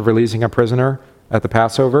tradition of releasing a prisoner at the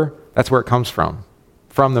Passover, that's where it comes from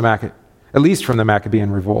at least from the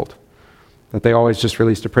Maccabean revolt. That they always just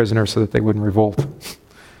released a prisoner so that they wouldn't revolt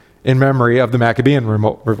in memory of the Maccabean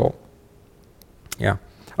revolt. Yeah.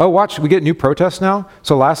 Oh, watch, we get new protests now.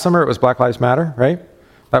 So last summer it was Black Lives Matter, right?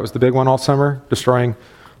 That was the big one all summer, destroying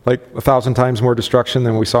 1,000 times more destruction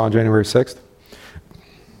than we saw on January 6th.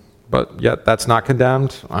 But yet that's not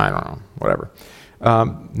condemned. I don't know, whatever.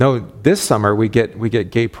 No, this summer we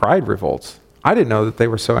get gay pride revolts. I didn't know that they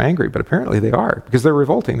were so angry, but apparently they are, because they're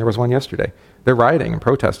revolting. There was one yesterday. They're rioting and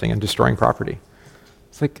protesting and destroying property.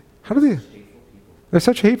 It's like, how do they're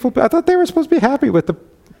such hateful people. I thought they were supposed to be happy with the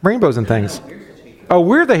rainbows and things. Oh,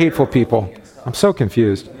 we're the hateful people. I'm so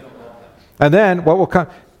confused. And then what will come,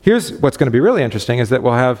 here's what's going to be really interesting, is that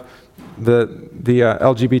we'll have the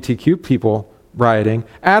LGBTQ people rioting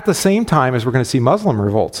at the same time as we're going to see Muslim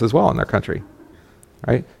revolts as well in their country.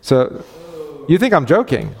 Right? So you think I'm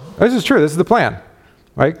joking. This is true. This is the plan.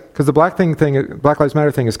 Right? Because the Black Lives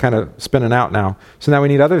Matter thing is kind of spinning out now. So now we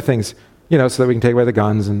need other things, so that we can take away the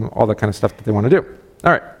guns and all that kind of stuff that they want to do.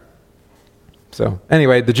 All right. So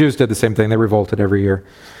anyway, the Jews did the same thing. They revolted every year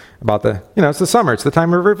about it's the summer. It's the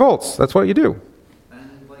time of revolts. That's what you do. And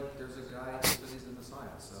there's a guy who says he's the Messiah,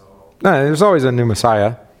 so... No, there's always a new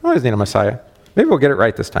Messiah. Always need a Messiah. Maybe we'll get it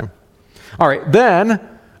right this time. All right, then...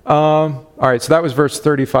 all right, so that was verse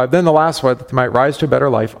 35. Then the last one, that they might rise to a better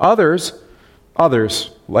life. Others,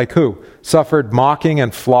 like who? Suffered mocking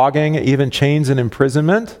and flogging, even chains and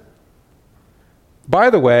imprisonment. By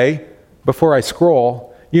the way, before I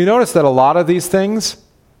scroll, you notice that a lot of these things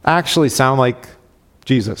actually sound like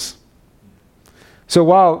Jesus. So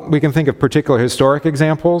while we can think of particular historic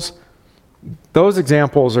examples, those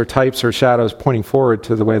examples are types or shadows pointing forward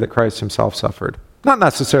to the way that Christ himself suffered. Not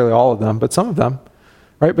necessarily all of them, but some of them.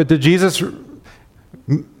 Right? But did Jesus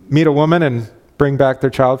meet a woman and bring back their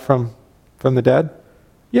child from the dead?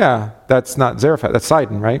 Yeah, that's not Zarephath. That's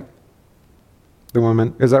Sidon, right? The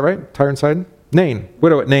woman, is that right? Tyre and Sidon? Nain,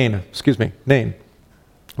 widow at Nain, Nain,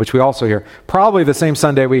 which we also hear. Probably the same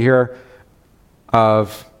Sunday we hear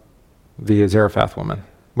of the Zarephath woman.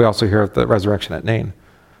 We also hear of the resurrection at Nain,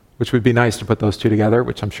 which would be nice to put those two together,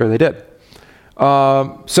 which I'm sure they did.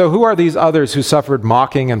 So who are these others who suffered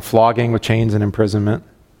mocking and flogging with chains and imprisonment?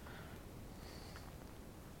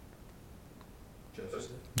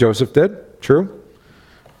 Joseph did, true.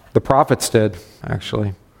 The prophets did,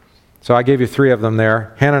 actually. So I gave you 3 of them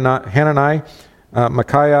there. Hanani,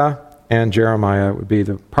 Micaiah, and Jeremiah would be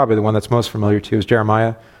probably the one that's most familiar to you is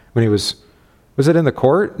Jeremiah. When he was it in the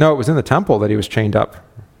court? No, it was in the temple that he was chained up,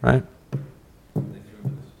 right?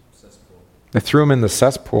 They threw him in the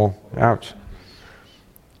cesspool. Ouch.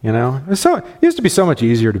 You know, it used to be so much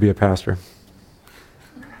easier to be a pastor.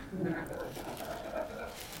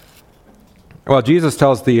 Well, Jesus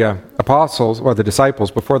tells the apostles, or the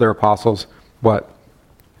disciples before they're apostles, what?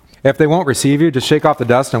 If they won't receive you, just shake off the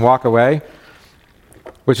dust and walk away,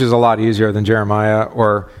 which is a lot easier than Jeremiah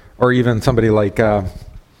or even somebody like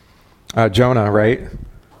Jonah, right?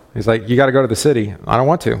 He's like, you got to go to the city. I don't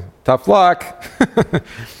want to. Tough luck. At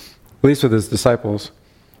least with his disciples.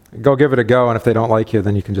 Go give it a go, and if they don't like you,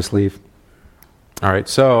 then you can just leave. All right,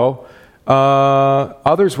 so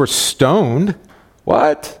others were stoned.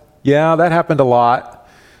 What? Yeah, that happened a lot.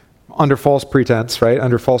 Under false pretense, right?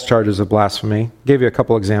 Under false charges of blasphemy. Gave you a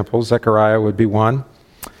couple examples. Zechariah would be one.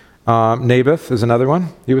 Naboth is another one.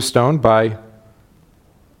 He was stoned by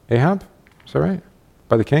Ahab. Is that right?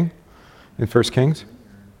 By the king in 1 Kings.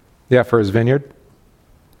 Yeah, for his vineyard.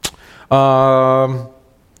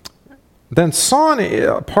 Then sawn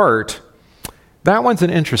apart. That one's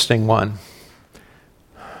an interesting one.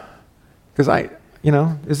 Because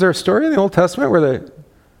is there a story in the Old Testament where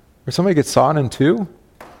somebody gets sawn in 2?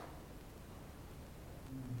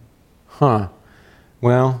 Huh.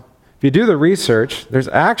 Well, if you do the research, there's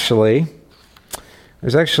actually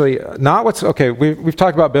not what's okay. We've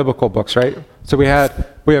talked about biblical books, right? So we have.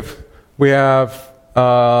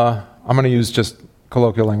 I'm going to use just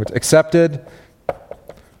colloquial language. Accepted,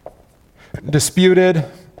 disputed,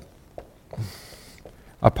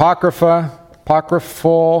 apocryphal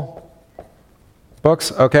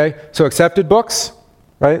books. Okay, so accepted books,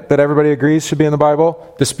 right? That everybody agrees should be in the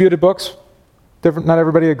Bible. Disputed books. Not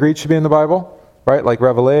everybody agreed should be in the Bible, right? Like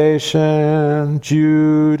Revelation,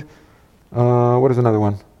 Jude, what is another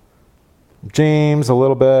one? James, a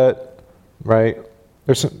little bit, right?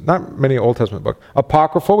 There's not many Old Testament books.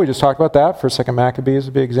 Apocryphal, we just talked about that. 1st, 2nd Maccabees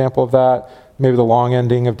would be an example of that. Maybe the long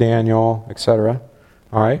ending of Daniel, etc.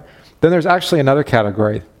 All right. Then there's actually another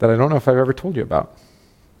category that I don't know if I've ever told you about.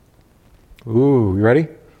 Ooh, you ready?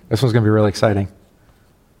 This one's going to be really exciting.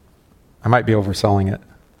 I might be overselling it.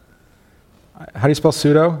 How do you spell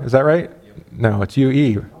pseudo? Is that right? No, it's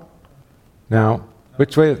U-E. No.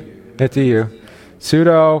 Which way? It's E-U.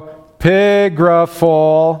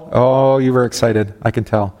 Pseudepigraphal. Oh, you were excited. I can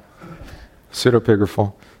tell.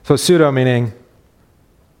 Pseudepigraphal. So pseudo meaning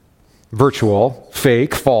virtual,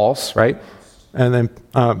 fake, false, right? And then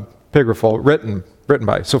pigraphal, written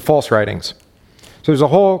by. So false writings. So there's a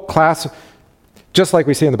whole class, just like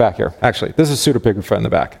we see in the back here. Actually, this is pseudepigrapha in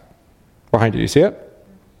the back. Behind you. You see it?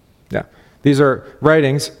 Yeah. These are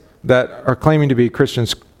writings that are claiming to be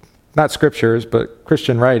Christians, not scriptures, but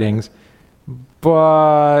Christian writings,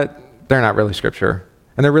 but they're not really scripture.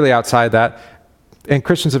 And they're really outside that. And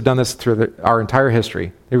Christians have done this through our entire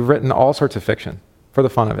history. They've written all sorts of fiction for the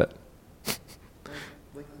fun of it.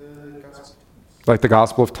 Like the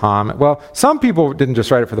Gospel of Tom. Well, some people didn't just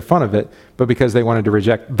write it for the fun of it, but because they wanted to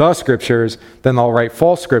reject the scriptures, then they'll write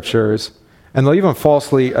false scriptures, and they'll even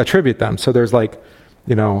falsely attribute them. So there's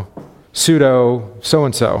pseudo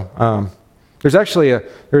so-and-so. There's actually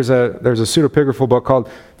there's a pseudepigraphal book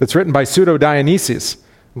that's written by Pseudo Dionysius.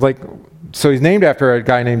 So he's named after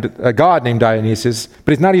a god named Dionysius,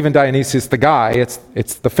 but he's not even Dionysius the guy.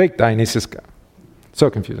 It's the fake Dionysius guy. So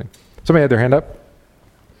confusing. Somebody had their hand up?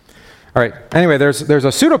 All right. Anyway, there's a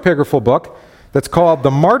pseudepigraphal book that's called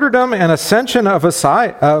The Martyrdom and Ascension of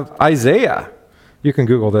Isaiah. You can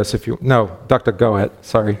Google this if you... No, DuckDuckGo it.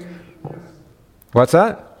 Sorry. What's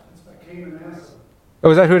that?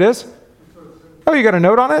 Oh, is that who it is? Oh, you got a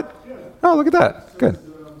note on it? Oh, look at that. Good.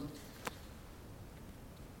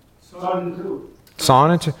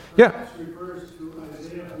 Sawn and two. Yeah.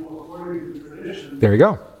 There you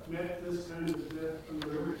go.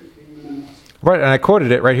 Right, and I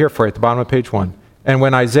quoted it right here for you at the bottom of page 1. And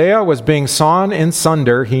when Isaiah was being sawn in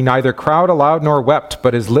sunder, he neither cried aloud nor wept,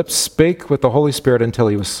 but his lips spake with the Holy Spirit until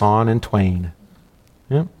he was sawn in twain.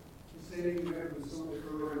 Yeah.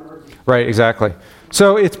 Right, exactly.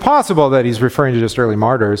 So it's possible that he's referring to just early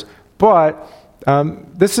martyrs, but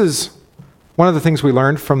this is one of the things we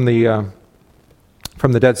learned from the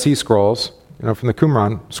Dead Sea Scrolls, from the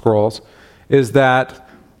Qumran scrolls, is that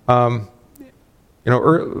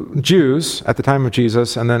Jews at the time of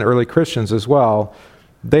Jesus, and then early Christians as well,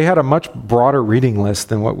 they had a much broader reading list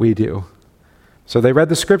than what we do. So they read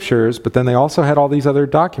the scriptures, but then they also had all these other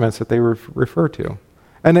documents that they refer to.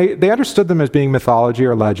 And they understood them as being mythology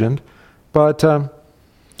or legend, but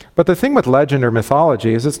the thing with legend or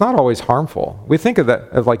mythology is it's not always harmful. We think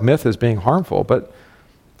of like myth as being harmful, but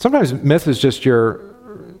sometimes myth is just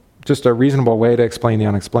a reasonable way to explain the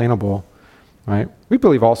unexplainable, right? We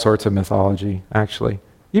believe all sorts of mythology, actually,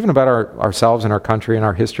 even about ourselves and our country and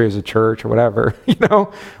our history as a church or whatever.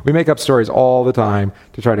 We make up stories all the time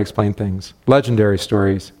to try to explain things, legendary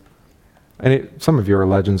stories. And some of you are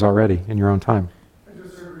legends already in your own time.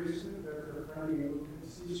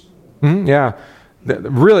 Yeah.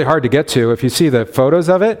 Really hard to get to. If you see the photos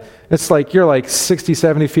of it, it's like you're like 60,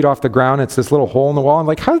 70 feet off the ground. It's this little hole in the wall. And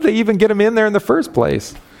like, how did they even get them in there in the first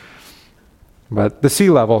place? But the sea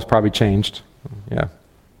level has probably changed. Yeah.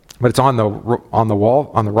 But it's on the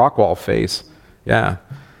wall, on the rock wall face. Yeah.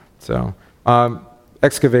 So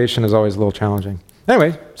excavation is always a little challenging.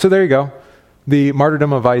 Anyway, so there you go. The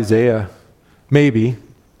martyrdom of Isaiah, maybe.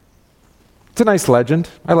 It's a nice legend.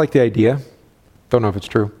 I like the idea. Don't know if it's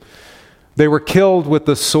true. They were killed with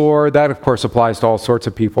the sword. That, of course, applies to all sorts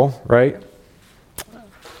of people, right?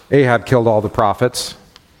 Ahab killed all the prophets.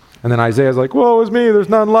 And then Isaiah's like, woe is me, there's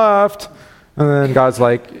none left. And then God's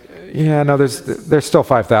like, yeah, no, there's still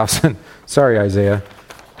 5,000. Sorry, Isaiah.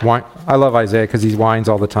 I love Isaiah because he whines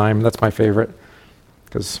all the time. That's my favorite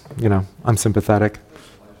because, I'm sympathetic.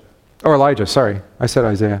 Oh, Elijah, sorry. I said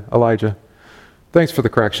Isaiah. Elijah. Thanks for the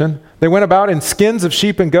correction. They went about in skins of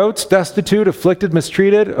sheep and goats, destitute, afflicted,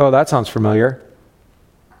 mistreated. Oh, that sounds familiar.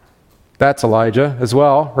 That's Elijah as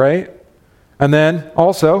well, right? And then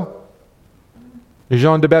also,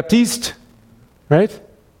 Jean de Baptiste, right?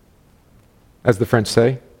 As the French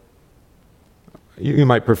say. You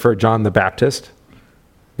might prefer John the Baptist,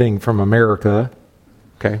 being from America.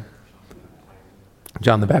 Okay.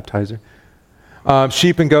 John the Baptizer.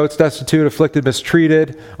 Sheep and goats, destitute, afflicted,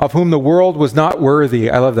 mistreated, of whom the world was not worthy.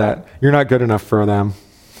 I love that. You're not good enough for them.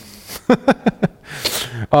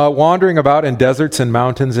 Wandering about in deserts and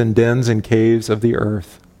mountains and dens and caves of the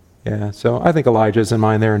earth. Yeah, so I think Elijah's in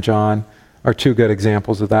mind there and John are two good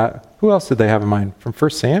examples of that. Who else did they have in mind? From 1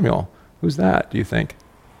 Samuel. Who's that, do you think?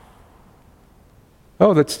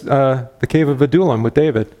 Oh, that's the cave of Adullam with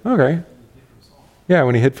David. Okay. Yeah,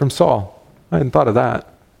 when he hid from Saul. I hadn't thought of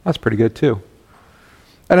that. That's pretty good too.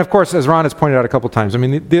 And of course, as Ron has pointed out a couple times, I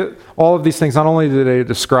mean, all of these things, not only do they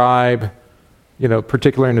describe,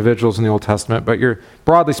 particular individuals in the Old Testament, but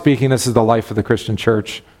broadly speaking, this is the life of the Christian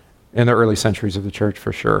church in the early centuries of the church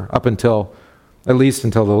for sure, at least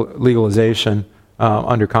until the legalization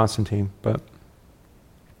under Constantine,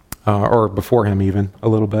 or before him even a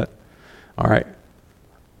little bit. All right.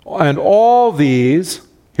 And all these,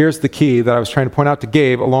 here's the key that I was trying to point out to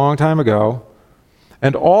Gabe a long time ago,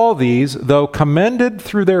 and all these, though commended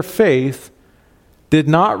through their faith, did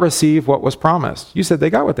not receive what was promised. You said they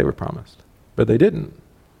got what they were promised, but they didn't,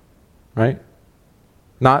 right?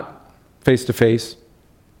 Not face to face,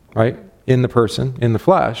 right? In the person, in the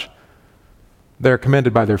flesh. They're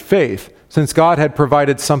commended by their faith. Since God had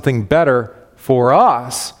provided something better for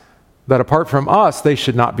us, that apart from us, they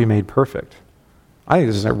should not be made perfect. I think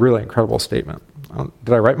this is a really incredible statement.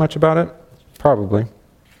 Did I write much about it? Probably.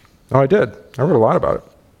 Oh, I did. I wrote a lot about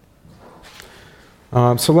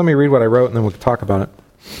it. So let me read what I wrote, and then we'll talk about it.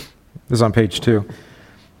 This is on page 2.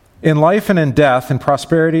 In life and in death, in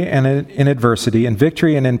prosperity and in adversity, in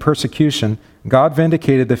victory and in persecution, God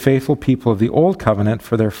vindicated the faithful people of the old covenant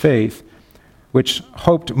for their faith, which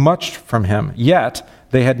hoped much from him. Yet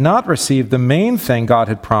they had not received the main thing God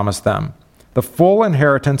had promised them, the full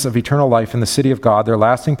inheritance of eternal life in the city of God, their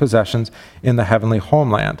lasting possessions in the heavenly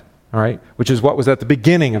homeland. All right, which is what was at the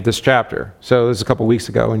beginning of this chapter. So this is a couple weeks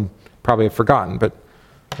ago, and probably have forgotten, but,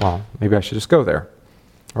 maybe I should just go there.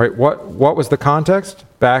 All right, what was the context?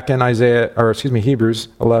 Back in Hebrews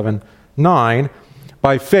 11:9,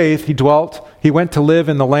 by faith he went to live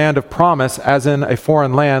in the land of promise, as in a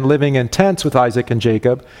foreign land, living in tents with Isaac and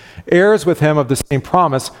Jacob, heirs with him of the same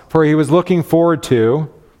promise, for he was looking forward to,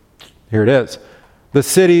 here it is, the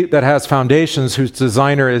city that has foundations, whose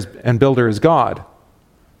designer and builder is God.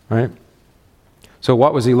 Right? So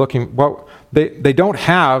what was he looking? They don't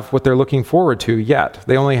have what they're looking forward to yet.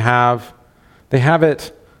 They have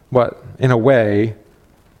it, in a way,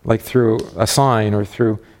 like through a sign or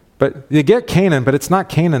through, but you get Canaan, but it's not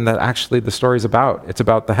Canaan that actually the story's about. It's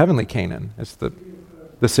about the heavenly Canaan. It's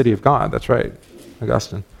the city of God. That's right,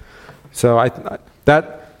 Augustine. So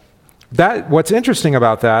what's interesting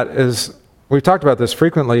about that is, we've talked about this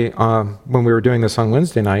frequently when we were doing this on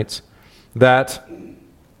Wednesday nights, that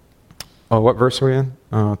what verse are we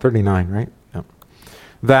in? 39, right? Yeah.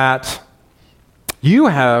 that you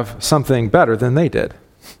have something better than they did.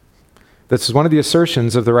 This is one of the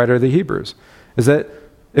assertions of the writer of the Hebrews, is that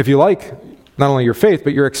if you like not only your faith,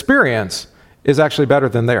 but your experience is actually better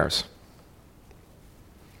than theirs.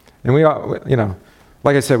 And we,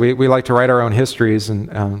 like I said, we like to write our own histories,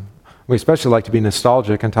 and we especially like to be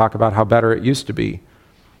nostalgic and talk about how better it used to be.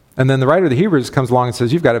 And then the writer of the Hebrews comes along and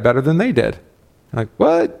says, you've got it better than they did. Like,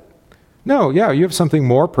 what? No, yeah, you have something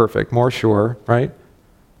more perfect, more sure, right?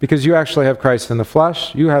 Because you actually have Christ in the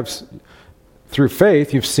flesh. You have, through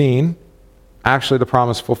faith, you've seen actually the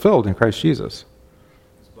promise fulfilled in Christ Jesus.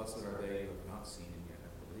 Blessed are they who have not seen and yet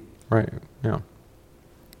have believed. Right, yeah.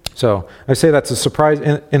 So I say that's a surprise,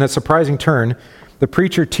 in a surprising turn, the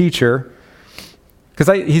preacher-teacher, because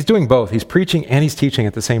he's doing both. He's preaching and he's teaching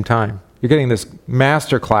at the same time. You're getting this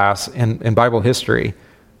master class in Bible history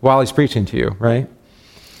while he's preaching to you, right?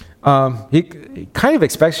 He kind of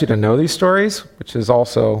expects you to know these stories, which is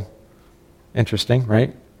also interesting,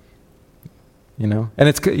 right? And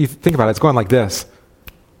you think about it, it's going like this.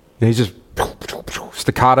 He's just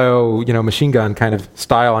staccato, machine gun kind of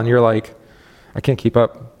style, and you're like, I can't keep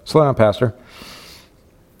up. Slow down, Pastor.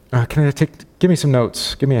 Give me some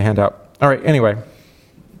notes. Give me a handout. All right, anyway.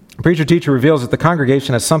 The preacher-teacher reveals that the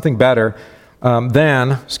congregation has something better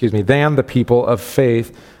than the people of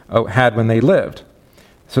faith had when they lived.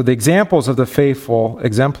 So the examples of the faithful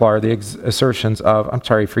exemplar, the assertions of, I'm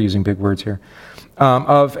sorry for using big words here,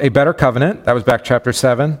 of a better covenant, that was back chapter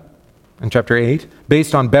 7 and chapter 8,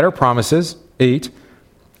 based on better promises, 8,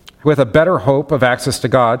 with a better hope of access to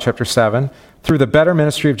God, chapter 7, through the better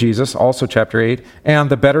ministry of Jesus, also chapter 8,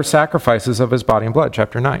 and the better sacrifices of his body and blood,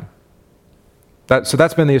 chapter 9. So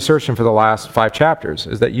that's been the assertion for the last 5 chapters,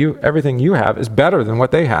 is that everything you have is better than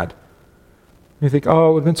what they had. You think,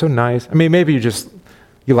 oh, it would have been so nice. I mean, maybe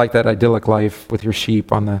you like that idyllic life with your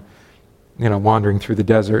sheep on the, wandering through the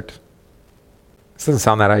desert. This doesn't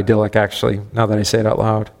sound that idyllic, actually, now that I say it out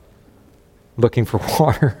loud. Looking for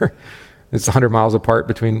water. It's 100 miles apart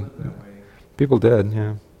between... People did,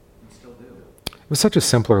 yeah. Still do. It was such a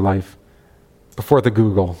simpler life before the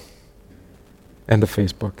Google and the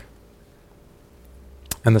Facebook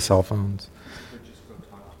and the cell phones.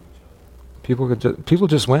 People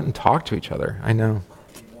just went and talked to each other. I know.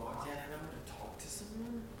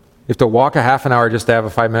 You have to walk a half an hour just to have a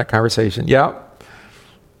 5-minute conversation. Yeah.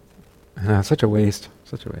 Such a waste.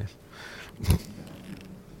 Such a waste.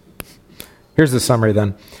 Here's the summary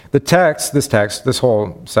then. This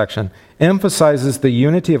whole section, emphasizes the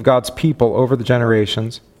unity of God's people over the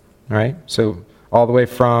generations. All right? So all the way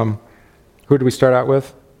from, who did we start out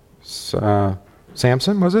with?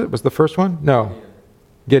 Samson, was it? Was the first one? No.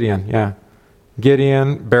 Gideon, yeah.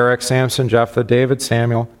 Gideon, Barak, Samson, Jephthah, David,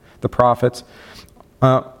 Samuel, the prophets,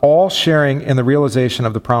 all sharing in the realization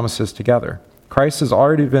of the promises together. Christ has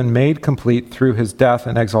already been made complete through his death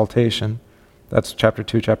and exaltation. That's chapter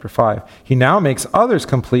 2, chapter 5. He now makes others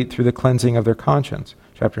complete through the cleansing of their conscience.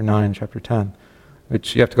 Chapter 9, chapter 10.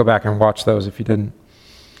 Which you have to go back and watch those if you didn't.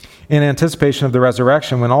 In anticipation of the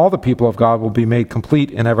resurrection, when all the people of God will be made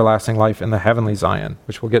complete in everlasting life in the heavenly Zion,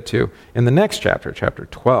 which we'll get to in the next chapter, chapter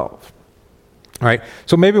 12. All right,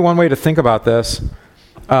 so maybe one way to think about this,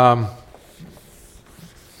 what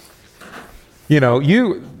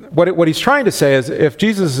he's trying to say is, if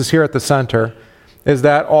Jesus is here at the center, is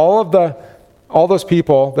that all those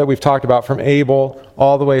people that we've talked about, from Abel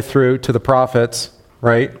all the way through to the prophets,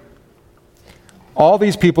 right? All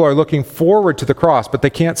these people are looking forward to the cross, but they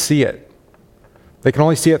can't see it. They can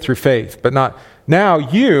only see it through faith, but not. Now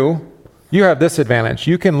you have this advantage.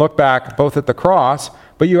 You can look back both at the cross,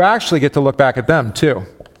 but you actually get to look back at them too.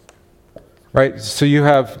 Right? So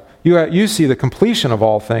you see the completion of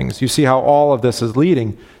all things. You see how all of this is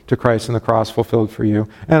leading to Christ and the cross fulfilled for you.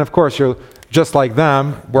 And of course, you're just like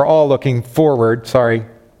them. We're all looking forward. Sorry,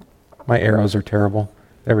 my arrows are terrible.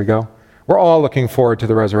 There we go. We're all looking forward to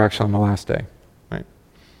the resurrection on the last day.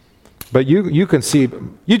 But you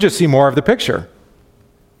just see more of the picture.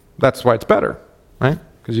 That's why it's better, right?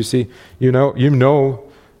 Because you know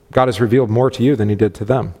God has revealed more to you than he did to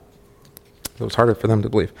them. So it's harder for them to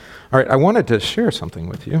believe. All right, I wanted to share something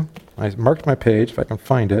with you. I marked my page, if I can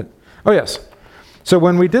find it. Oh, yes. So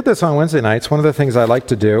when we did this on Wednesday nights, one of the things I like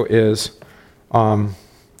to do is,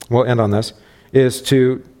 we'll end on this, is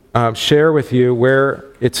to share with you where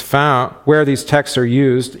it's found, where these texts are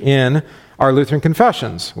used in our Lutheran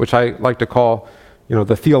confessions, which I like to call,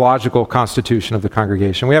 the theological constitution of the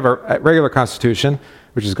congregation. We have a regular constitution,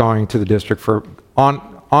 which is going to the district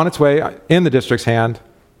on its way in the district's hand,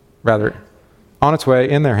 on its way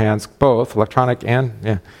in their hands, both electronic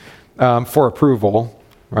and for approval,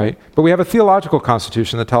 right? But we have a theological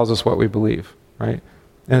constitution that tells us what we believe, right?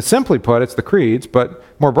 And simply put, it's the creeds, but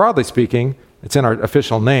more broadly speaking, it's in our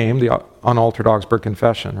official name, the Unaltered Augsburg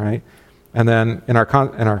Confession, right? And then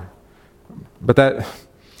but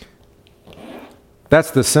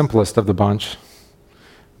that's the simplest of the bunch.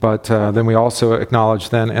 But then we also acknowledge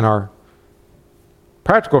then in our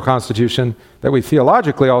practical constitution that we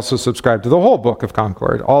theologically also subscribe to the whole Book of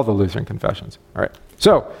Concord, all the Lutheran confessions. All right.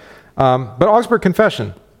 So, but Augsburg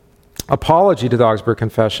Confession, apology to the Augsburg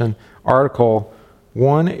Confession, Article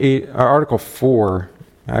 4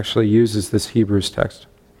 actually uses this Hebrews text.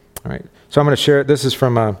 All right. So I'm going to share it. This is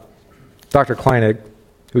from Dr. Kleinig,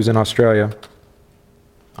 who's in Australia.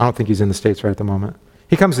 I don't think he's in the States right at the moment.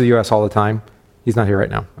 He comes to the U.S. all the time. He's not here right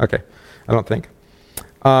now. Okay. I don't think.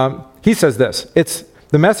 He says this: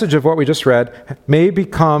 the message of what we just read may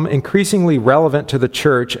become increasingly relevant to the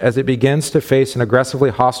church as it begins to face an aggressively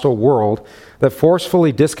hostile world that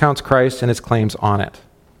forcefully discounts Christ and his claims on it.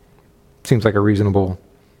 Seems like a reasonable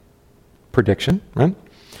prediction, right?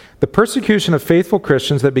 The persecution of faithful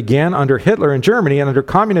Christians that began under Hitler in Germany and under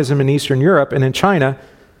communism in Eastern Europe and in China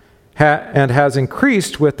and has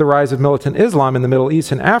increased with the rise of militant Islam in the Middle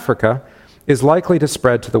East and Africa is likely to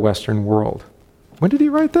spread to the Western world. When did he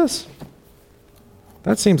write this?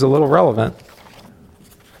 That seems a little relevant.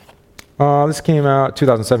 This came out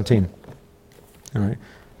 2017. All right.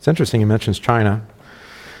 It's interesting he mentions China.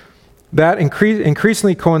 That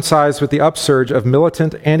increasingly coincides with the upsurge of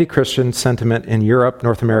militant anti-Christian sentiment in Europe,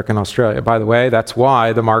 North America, and Australia. By the way, that's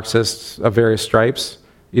why the Marxists of various stripes,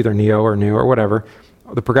 either neo or new or whatever,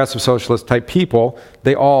 the progressive socialist type people,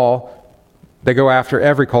 they go after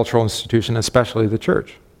every cultural institution, especially the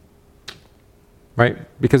church. Right?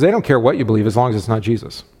 Because they don't care what you believe as long as it's not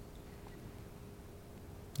Jesus.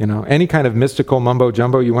 You know, any kind of mystical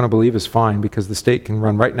mumbo-jumbo you want to believe is fine because the state can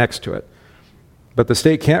run right next to it. But the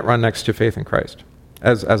state can't run next to faith in Christ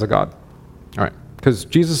as a God. All right. Because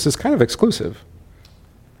Jesus is kind of exclusive.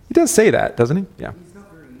 He does say that, doesn't he? Yeah.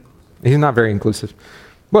 He's not very inclusive.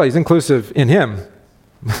 Well, he's inclusive in him.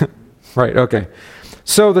 Right, okay.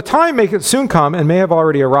 So the time may soon come and may have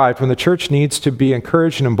already arrived when the church needs to be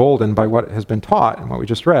encouraged and emboldened by what has been taught and what we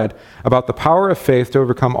just read about the power of faith to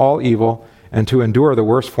overcome all evil and to endure the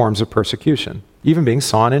worst forms of persecution, even being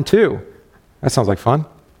sawn in two. That sounds like fun.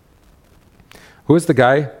 Who is the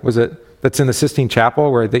guy? Was it that's in the Sistine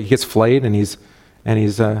Chapel where he gets flayed and he's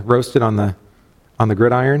roasted on the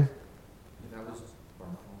gridiron?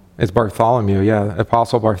 It's Bartholomew, yeah,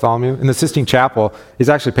 Apostle Bartholomew. In the Sistine Chapel, he's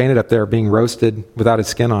actually painted up there being roasted without his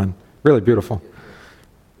skin on. Really beautiful.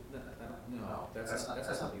 No, that's not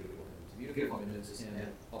beautiful. It's beautiful images in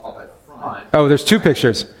all by front. Oh, there's two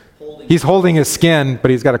pictures. He's holding his skin,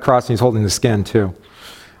 but he's got a cross and he's holding the skin too.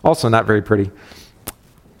 Also not very pretty.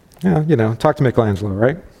 Yeah, you know, talk to Michelangelo,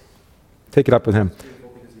 right? Take it up with him.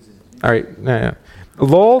 All right, yeah.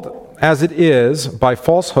 Lulled as it is by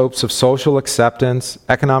false hopes of social acceptance,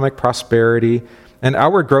 economic prosperity, and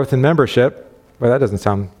outward growth in membership. Well, that doesn't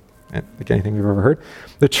sound like anything we've ever heard.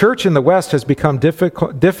 The church in the West has become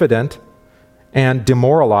diffident and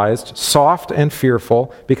demoralized, soft and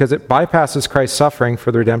fearful, because it bypasses Christ's suffering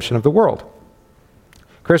for the redemption of the world.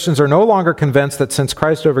 Christians are no longer convinced that since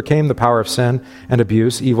Christ overcame the power of sin and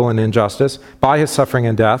abuse, evil and injustice, by his suffering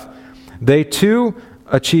and death, they too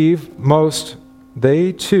achieve most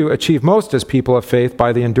as people of faith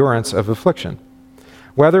by the endurance of affliction.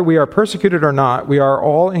 Whether we are persecuted or not, we are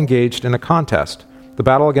all engaged in a contest, the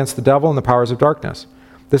battle against the devil and the powers of darkness.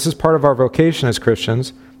 This is part of our vocation as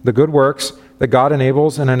Christians, the good works that God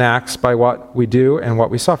enables and enacts by what we do and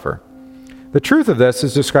what we suffer. The truth of this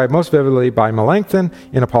is described most vividly by Melanchthon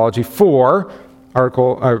in Apology 4,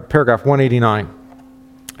 paragraph 189.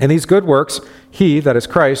 In these good works, he, that is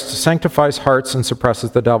Christ, sanctifies hearts and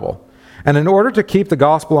suppresses the devil. And in order to keep the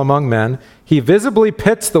gospel among men, he visibly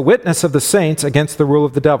pits the witness of the saints against the rule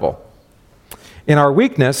of the devil. In our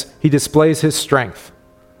weakness, he displays his strength.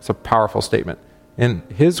 It's a powerful statement. In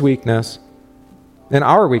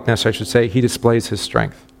our weakness, I should say, he displays his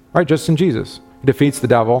strength. Right, just in Jesus. He defeats the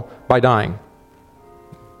devil by dying.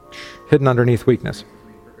 Hidden underneath weakness.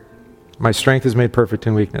 My strength is made perfect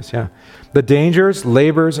in weakness, yeah. The dangers,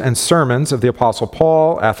 labors, and sermons of the Apostle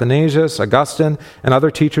Paul, Athanasius, Augustine, and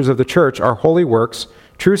other teachers of the church are holy works,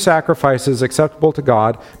 true sacrifices acceptable to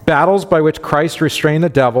God, battles by which Christ restrained the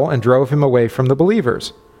devil and drove him away from the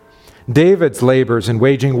believers. David's labors in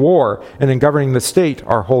waging war and in governing the state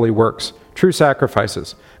are holy works, true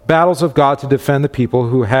sacrifices, battles of God to defend the people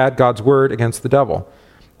who had God's word against the devil,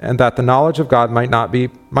 and that the knowledge of God might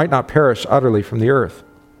not perish utterly from the earth.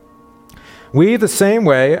 We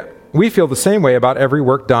feel the same way about every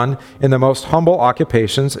work done in the most humble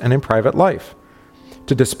occupations and in private life.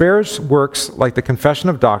 To disparage works like the confession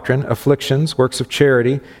of doctrine, afflictions, works of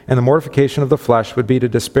charity, and the mortification of the flesh would be to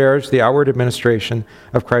disparage the outward administration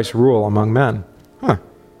of Christ's rule among men.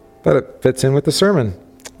 That fits in with the sermon.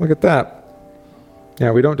 Look at that.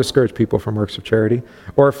 Yeah, we don't discourage people from works of charity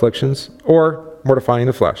or afflictions or mortifying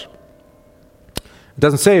the flesh. It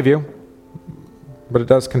doesn't save you, but it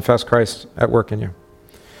does confess Christ at work in you.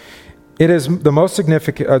 It is the most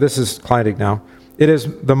significant, this is Kleidig now. It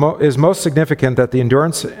is most significant that the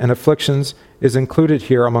endurance and afflictions is included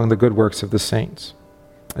here among the good works of the saints.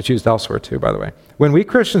 It's used elsewhere too, by the way. When we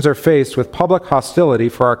Christians are faced with public hostility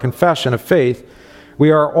for our confession of faith,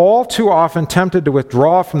 we are all too often tempted to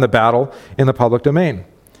withdraw from the battle in the public domain.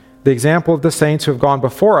 The example of the saints who have gone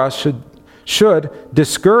before us should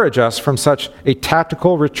discourage us from such a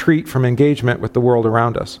tactical retreat from engagement with the world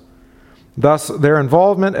around us. Thus, their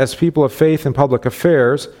involvement as people of faith in public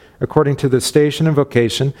affairs, according to the station and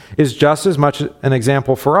vocation, is just as much an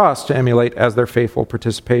example for us to emulate as their faithful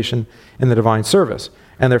participation in the divine service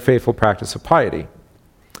and their faithful practice of piety.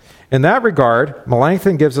 In that regard,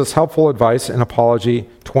 Melanchthon gives us helpful advice in Apology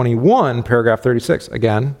 21, paragraph 36,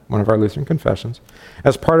 again, one of our Lutheran confessions,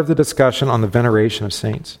 as part of the discussion on the veneration of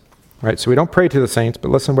saints. Right? So we don't pray to the saints, but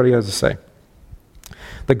listen to what he has to say.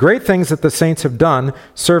 The great things that the saints have done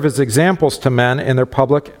serve as examples to men in their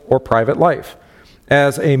public or private life,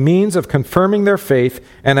 as a means of confirming their faith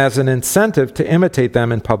and as an incentive to imitate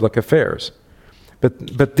them in public affairs.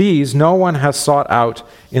 But these no one has sought out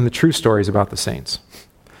in the true stories about the saints.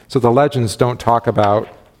 So the legends don't talk about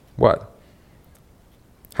what?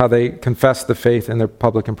 How they confess the faith in their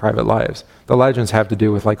public and private lives. The legends have to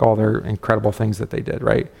do with like all their incredible things that they did,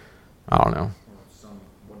 right? I don't know.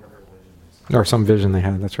 Or some vision they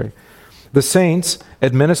had, that's right. The saints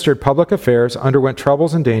administered public affairs, underwent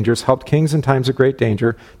troubles and dangers, helped kings in times of great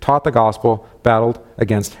danger, taught the gospel, battled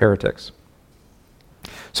against heretics.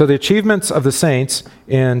 So the achievements of the saints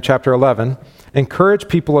in chapter 11 encourage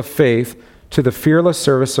people of faith to the fearless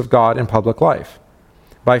service of God in public life.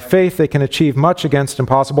 By faith, they can achieve much against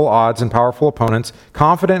impossible odds and powerful opponents,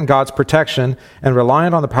 confident in God's protection and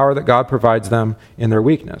reliant on the power that God provides them in their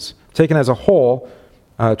weakness. Taken as a whole,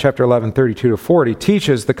 chapter 11, 32 to 40,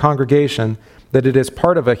 teaches the congregation that it is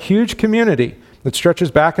part of a huge community that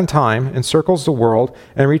stretches back in time, encircles the world,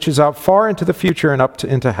 and reaches out far into the future and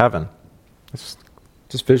into heaven. Let's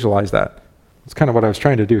just visualize that. That's kind of what I was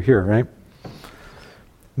trying to do here, right?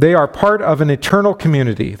 They are part of an eternal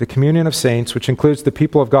community, the communion of saints, which includes the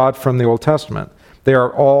people of God from the Old Testament. They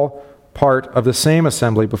are all part of the same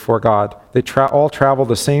assembly before God. They all travel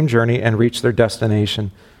the same journey and reach their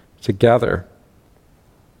destination together.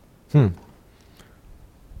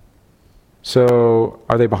 So,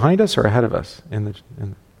 are they behind us or ahead of us? There's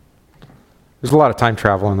a lot of time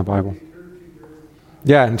travel in the Bible.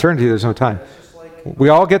 Yeah, in eternity there's no time. We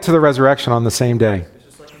all get to the resurrection on the same day. It's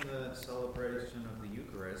just like in the celebration of the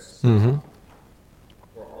Eucharist. Mm-hmm.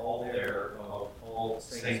 We're all there, all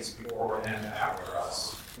saints before and after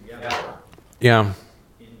us, together. Yeah.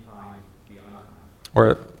 In time, beyond time.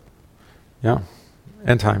 Or, yeah,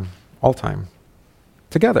 end time, all time.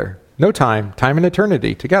 Together. No time, time and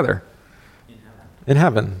eternity, together. In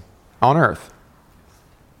heaven, on earth.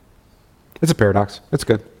 It's a paradox. It's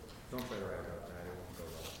good. Don't play right about that. It won't go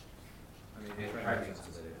well. I mean, try to be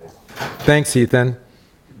sensitive. Thanks, Ethan.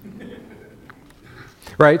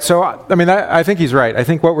 Right, so, I mean, I think he's right. I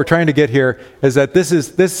think what we're trying to get here is that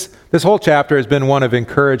this whole chapter has been one of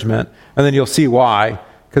encouragement, and then you'll see why,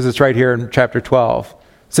 because it's right here in chapter 12.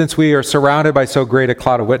 Since we are surrounded by so great a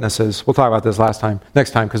cloud of witnesses, we'll talk about this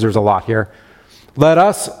next time, because there's a lot here. Let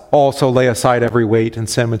us also lay aside every weight and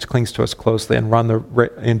sin which clings to us closely and run the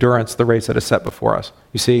endurance, the race that is set before us.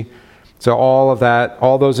 You see? So all of that,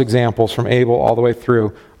 all those examples from Abel all the way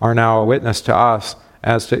through are now a witness to us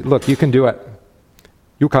as to, look, you can do it.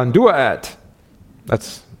 You can do it. That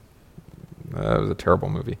was a terrible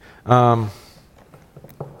movie. Trying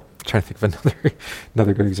to think of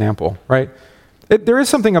another good example, right? There is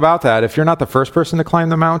something about that. If you're not the first person to climb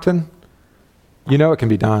the mountain, you know it can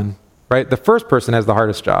be done, right? The first person has the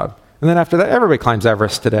hardest job. And then after that, everybody climbs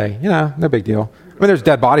Everest today. You know, no big deal. I mean, there's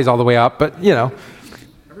dead bodies all the way up, but, you know.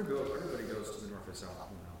 Everybody goes to the North or South Pole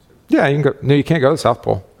now, too. Yeah, you can go. No, you can't go to the South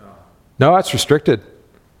Pole. Oh. No, that's restricted.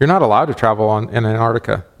 You're not allowed to travel in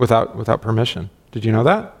Antarctica without permission. Did you know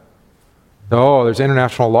that? No, there's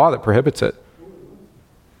international law that prohibits it.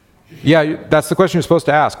 Yeah, that's the question you're supposed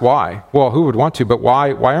to ask. Why? Well, who would want to? But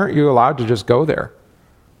why aren't you allowed to just go there?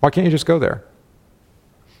 Why can't you just go there?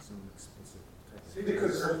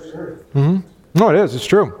 Mm-hmm. No, it is. It's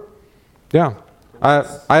true. Yeah. I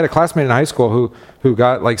had a classmate in high school who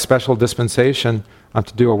got like special dispensation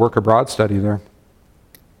to do a work abroad study there.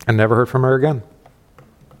 and never heard from her again.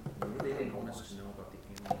 They didn't want us to know about the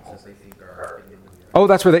aliens as they think are hidden in the Oh,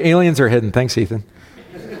 that's where the aliens are hidden. Thanks, Ethan.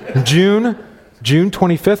 June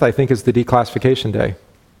 25th, I think, is the declassification day.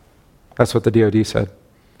 That's what the DoD said.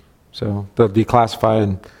 So they'll declassify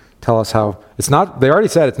and tell us how. It's not. They already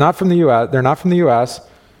said it's not from the U.S. They're not from the U.S.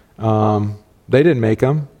 They didn't make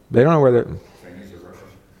them. They don't know where they're.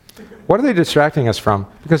 What are they distracting us from?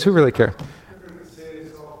 Because who really cares?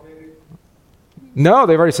 No,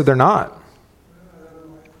 they've already said they're not.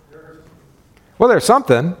 Well, there's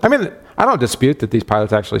something. I mean, I don't dispute that these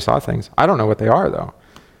pilots actually saw things. I don't know what they are, though.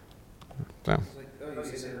 So.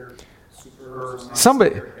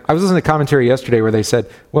 I was listening to commentary yesterday where they said,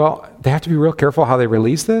 well, they have to be real careful how they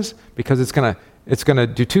release this because it's gonna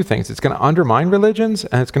do two things. It's gonna undermine religions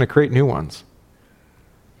and it's gonna create new ones.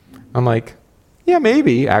 I'm like, yeah,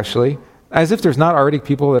 maybe actually, as if there's not already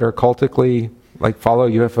people that are cultically like follow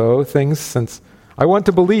UFO things. Since I Want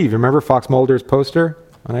to Believe, remember Fox Mulder's poster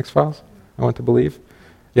on X-Files? I Want to Believe.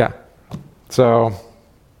 Yeah. So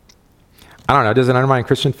I don't know. Does it undermine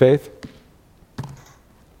Christian faith?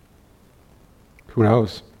 Who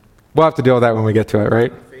knows? We'll have to deal with that when we get to it,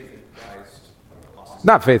 right? faith in Christ.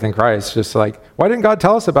 Not faith in Christ, just like, why didn't God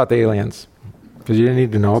tell us about the aliens? Because you didn't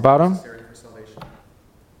need to know about them? Necessary for salvation.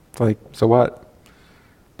 Like, so what?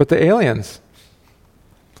 But the aliens,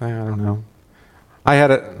 I don't know. I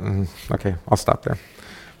had a, okay, I'll stop there.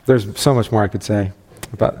 There's so much more I could say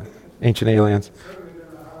about ancient aliens.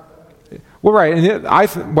 Well, right,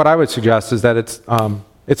 and what I would suggest is that it's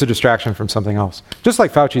a distraction from something else. Just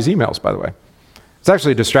like Fauci's emails, by the way. It's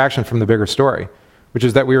actually a distraction from the bigger story, which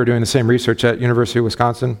is that we were doing the same research at University of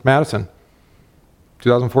Wisconsin-Madison,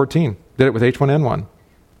 2014. Did it with H1N1.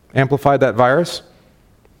 Amplified that virus.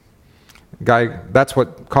 That's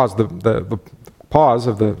what caused the pause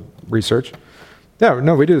of the research. Yeah,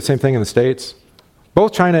 no, we do the same thing in the States.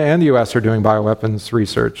 Both China and the U.S. are doing bioweapons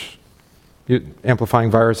research,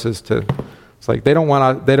 amplifying viruses to. It's like they don't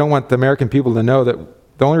want the American people to know that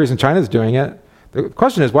the only reason China's doing it. The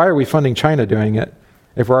question is, why are we funding China doing it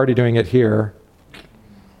if we're already doing it here?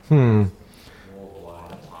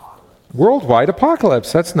 Worldwide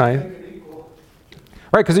apocalypse. That's nice.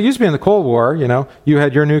 Right, because it used to be in the Cold War, you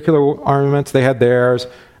had your nuclear armaments, they had theirs,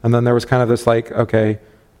 and then there was kind of this like, okay,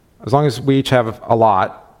 as long as we each have a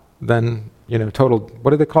lot, then, total,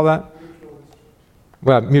 what do they call that?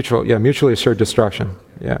 Well, mutually assured destruction.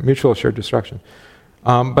 Yeah, mutual assured destruction.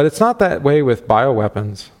 But it's not that way with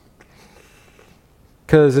bioweapons.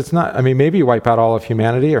 Because it's not, maybe you wipe out all of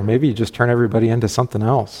humanity, or maybe you just turn everybody into something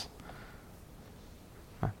else.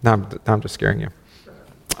 Now I'm just scaring you.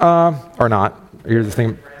 Or not. You're the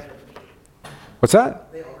thing. What's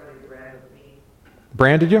that? They already branded me.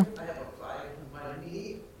 Branded you? I have a flag in my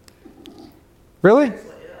knee. Really?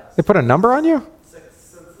 Yes. They put a number on you?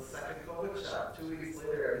 Since the second COVID shot, 2 weeks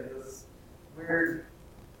later, I mean, this weird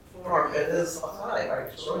form. It is a flag. I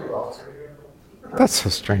can show you all. That's so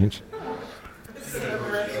strange.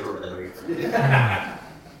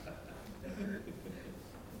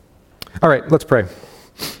 All right, let's pray.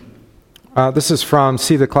 This is from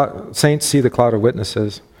Saints See the Cloud of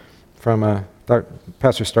Witnesses, from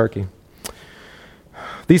Pastor Starkey.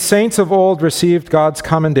 These saints of old received God's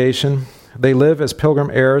commendation. They live as pilgrim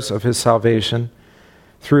heirs of his salvation.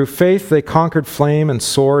 Through faith they conquered flame and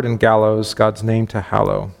sword and gallows, God's name to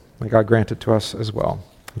hallow. May God grant it to us as well.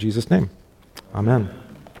 In Jesus' name, amen.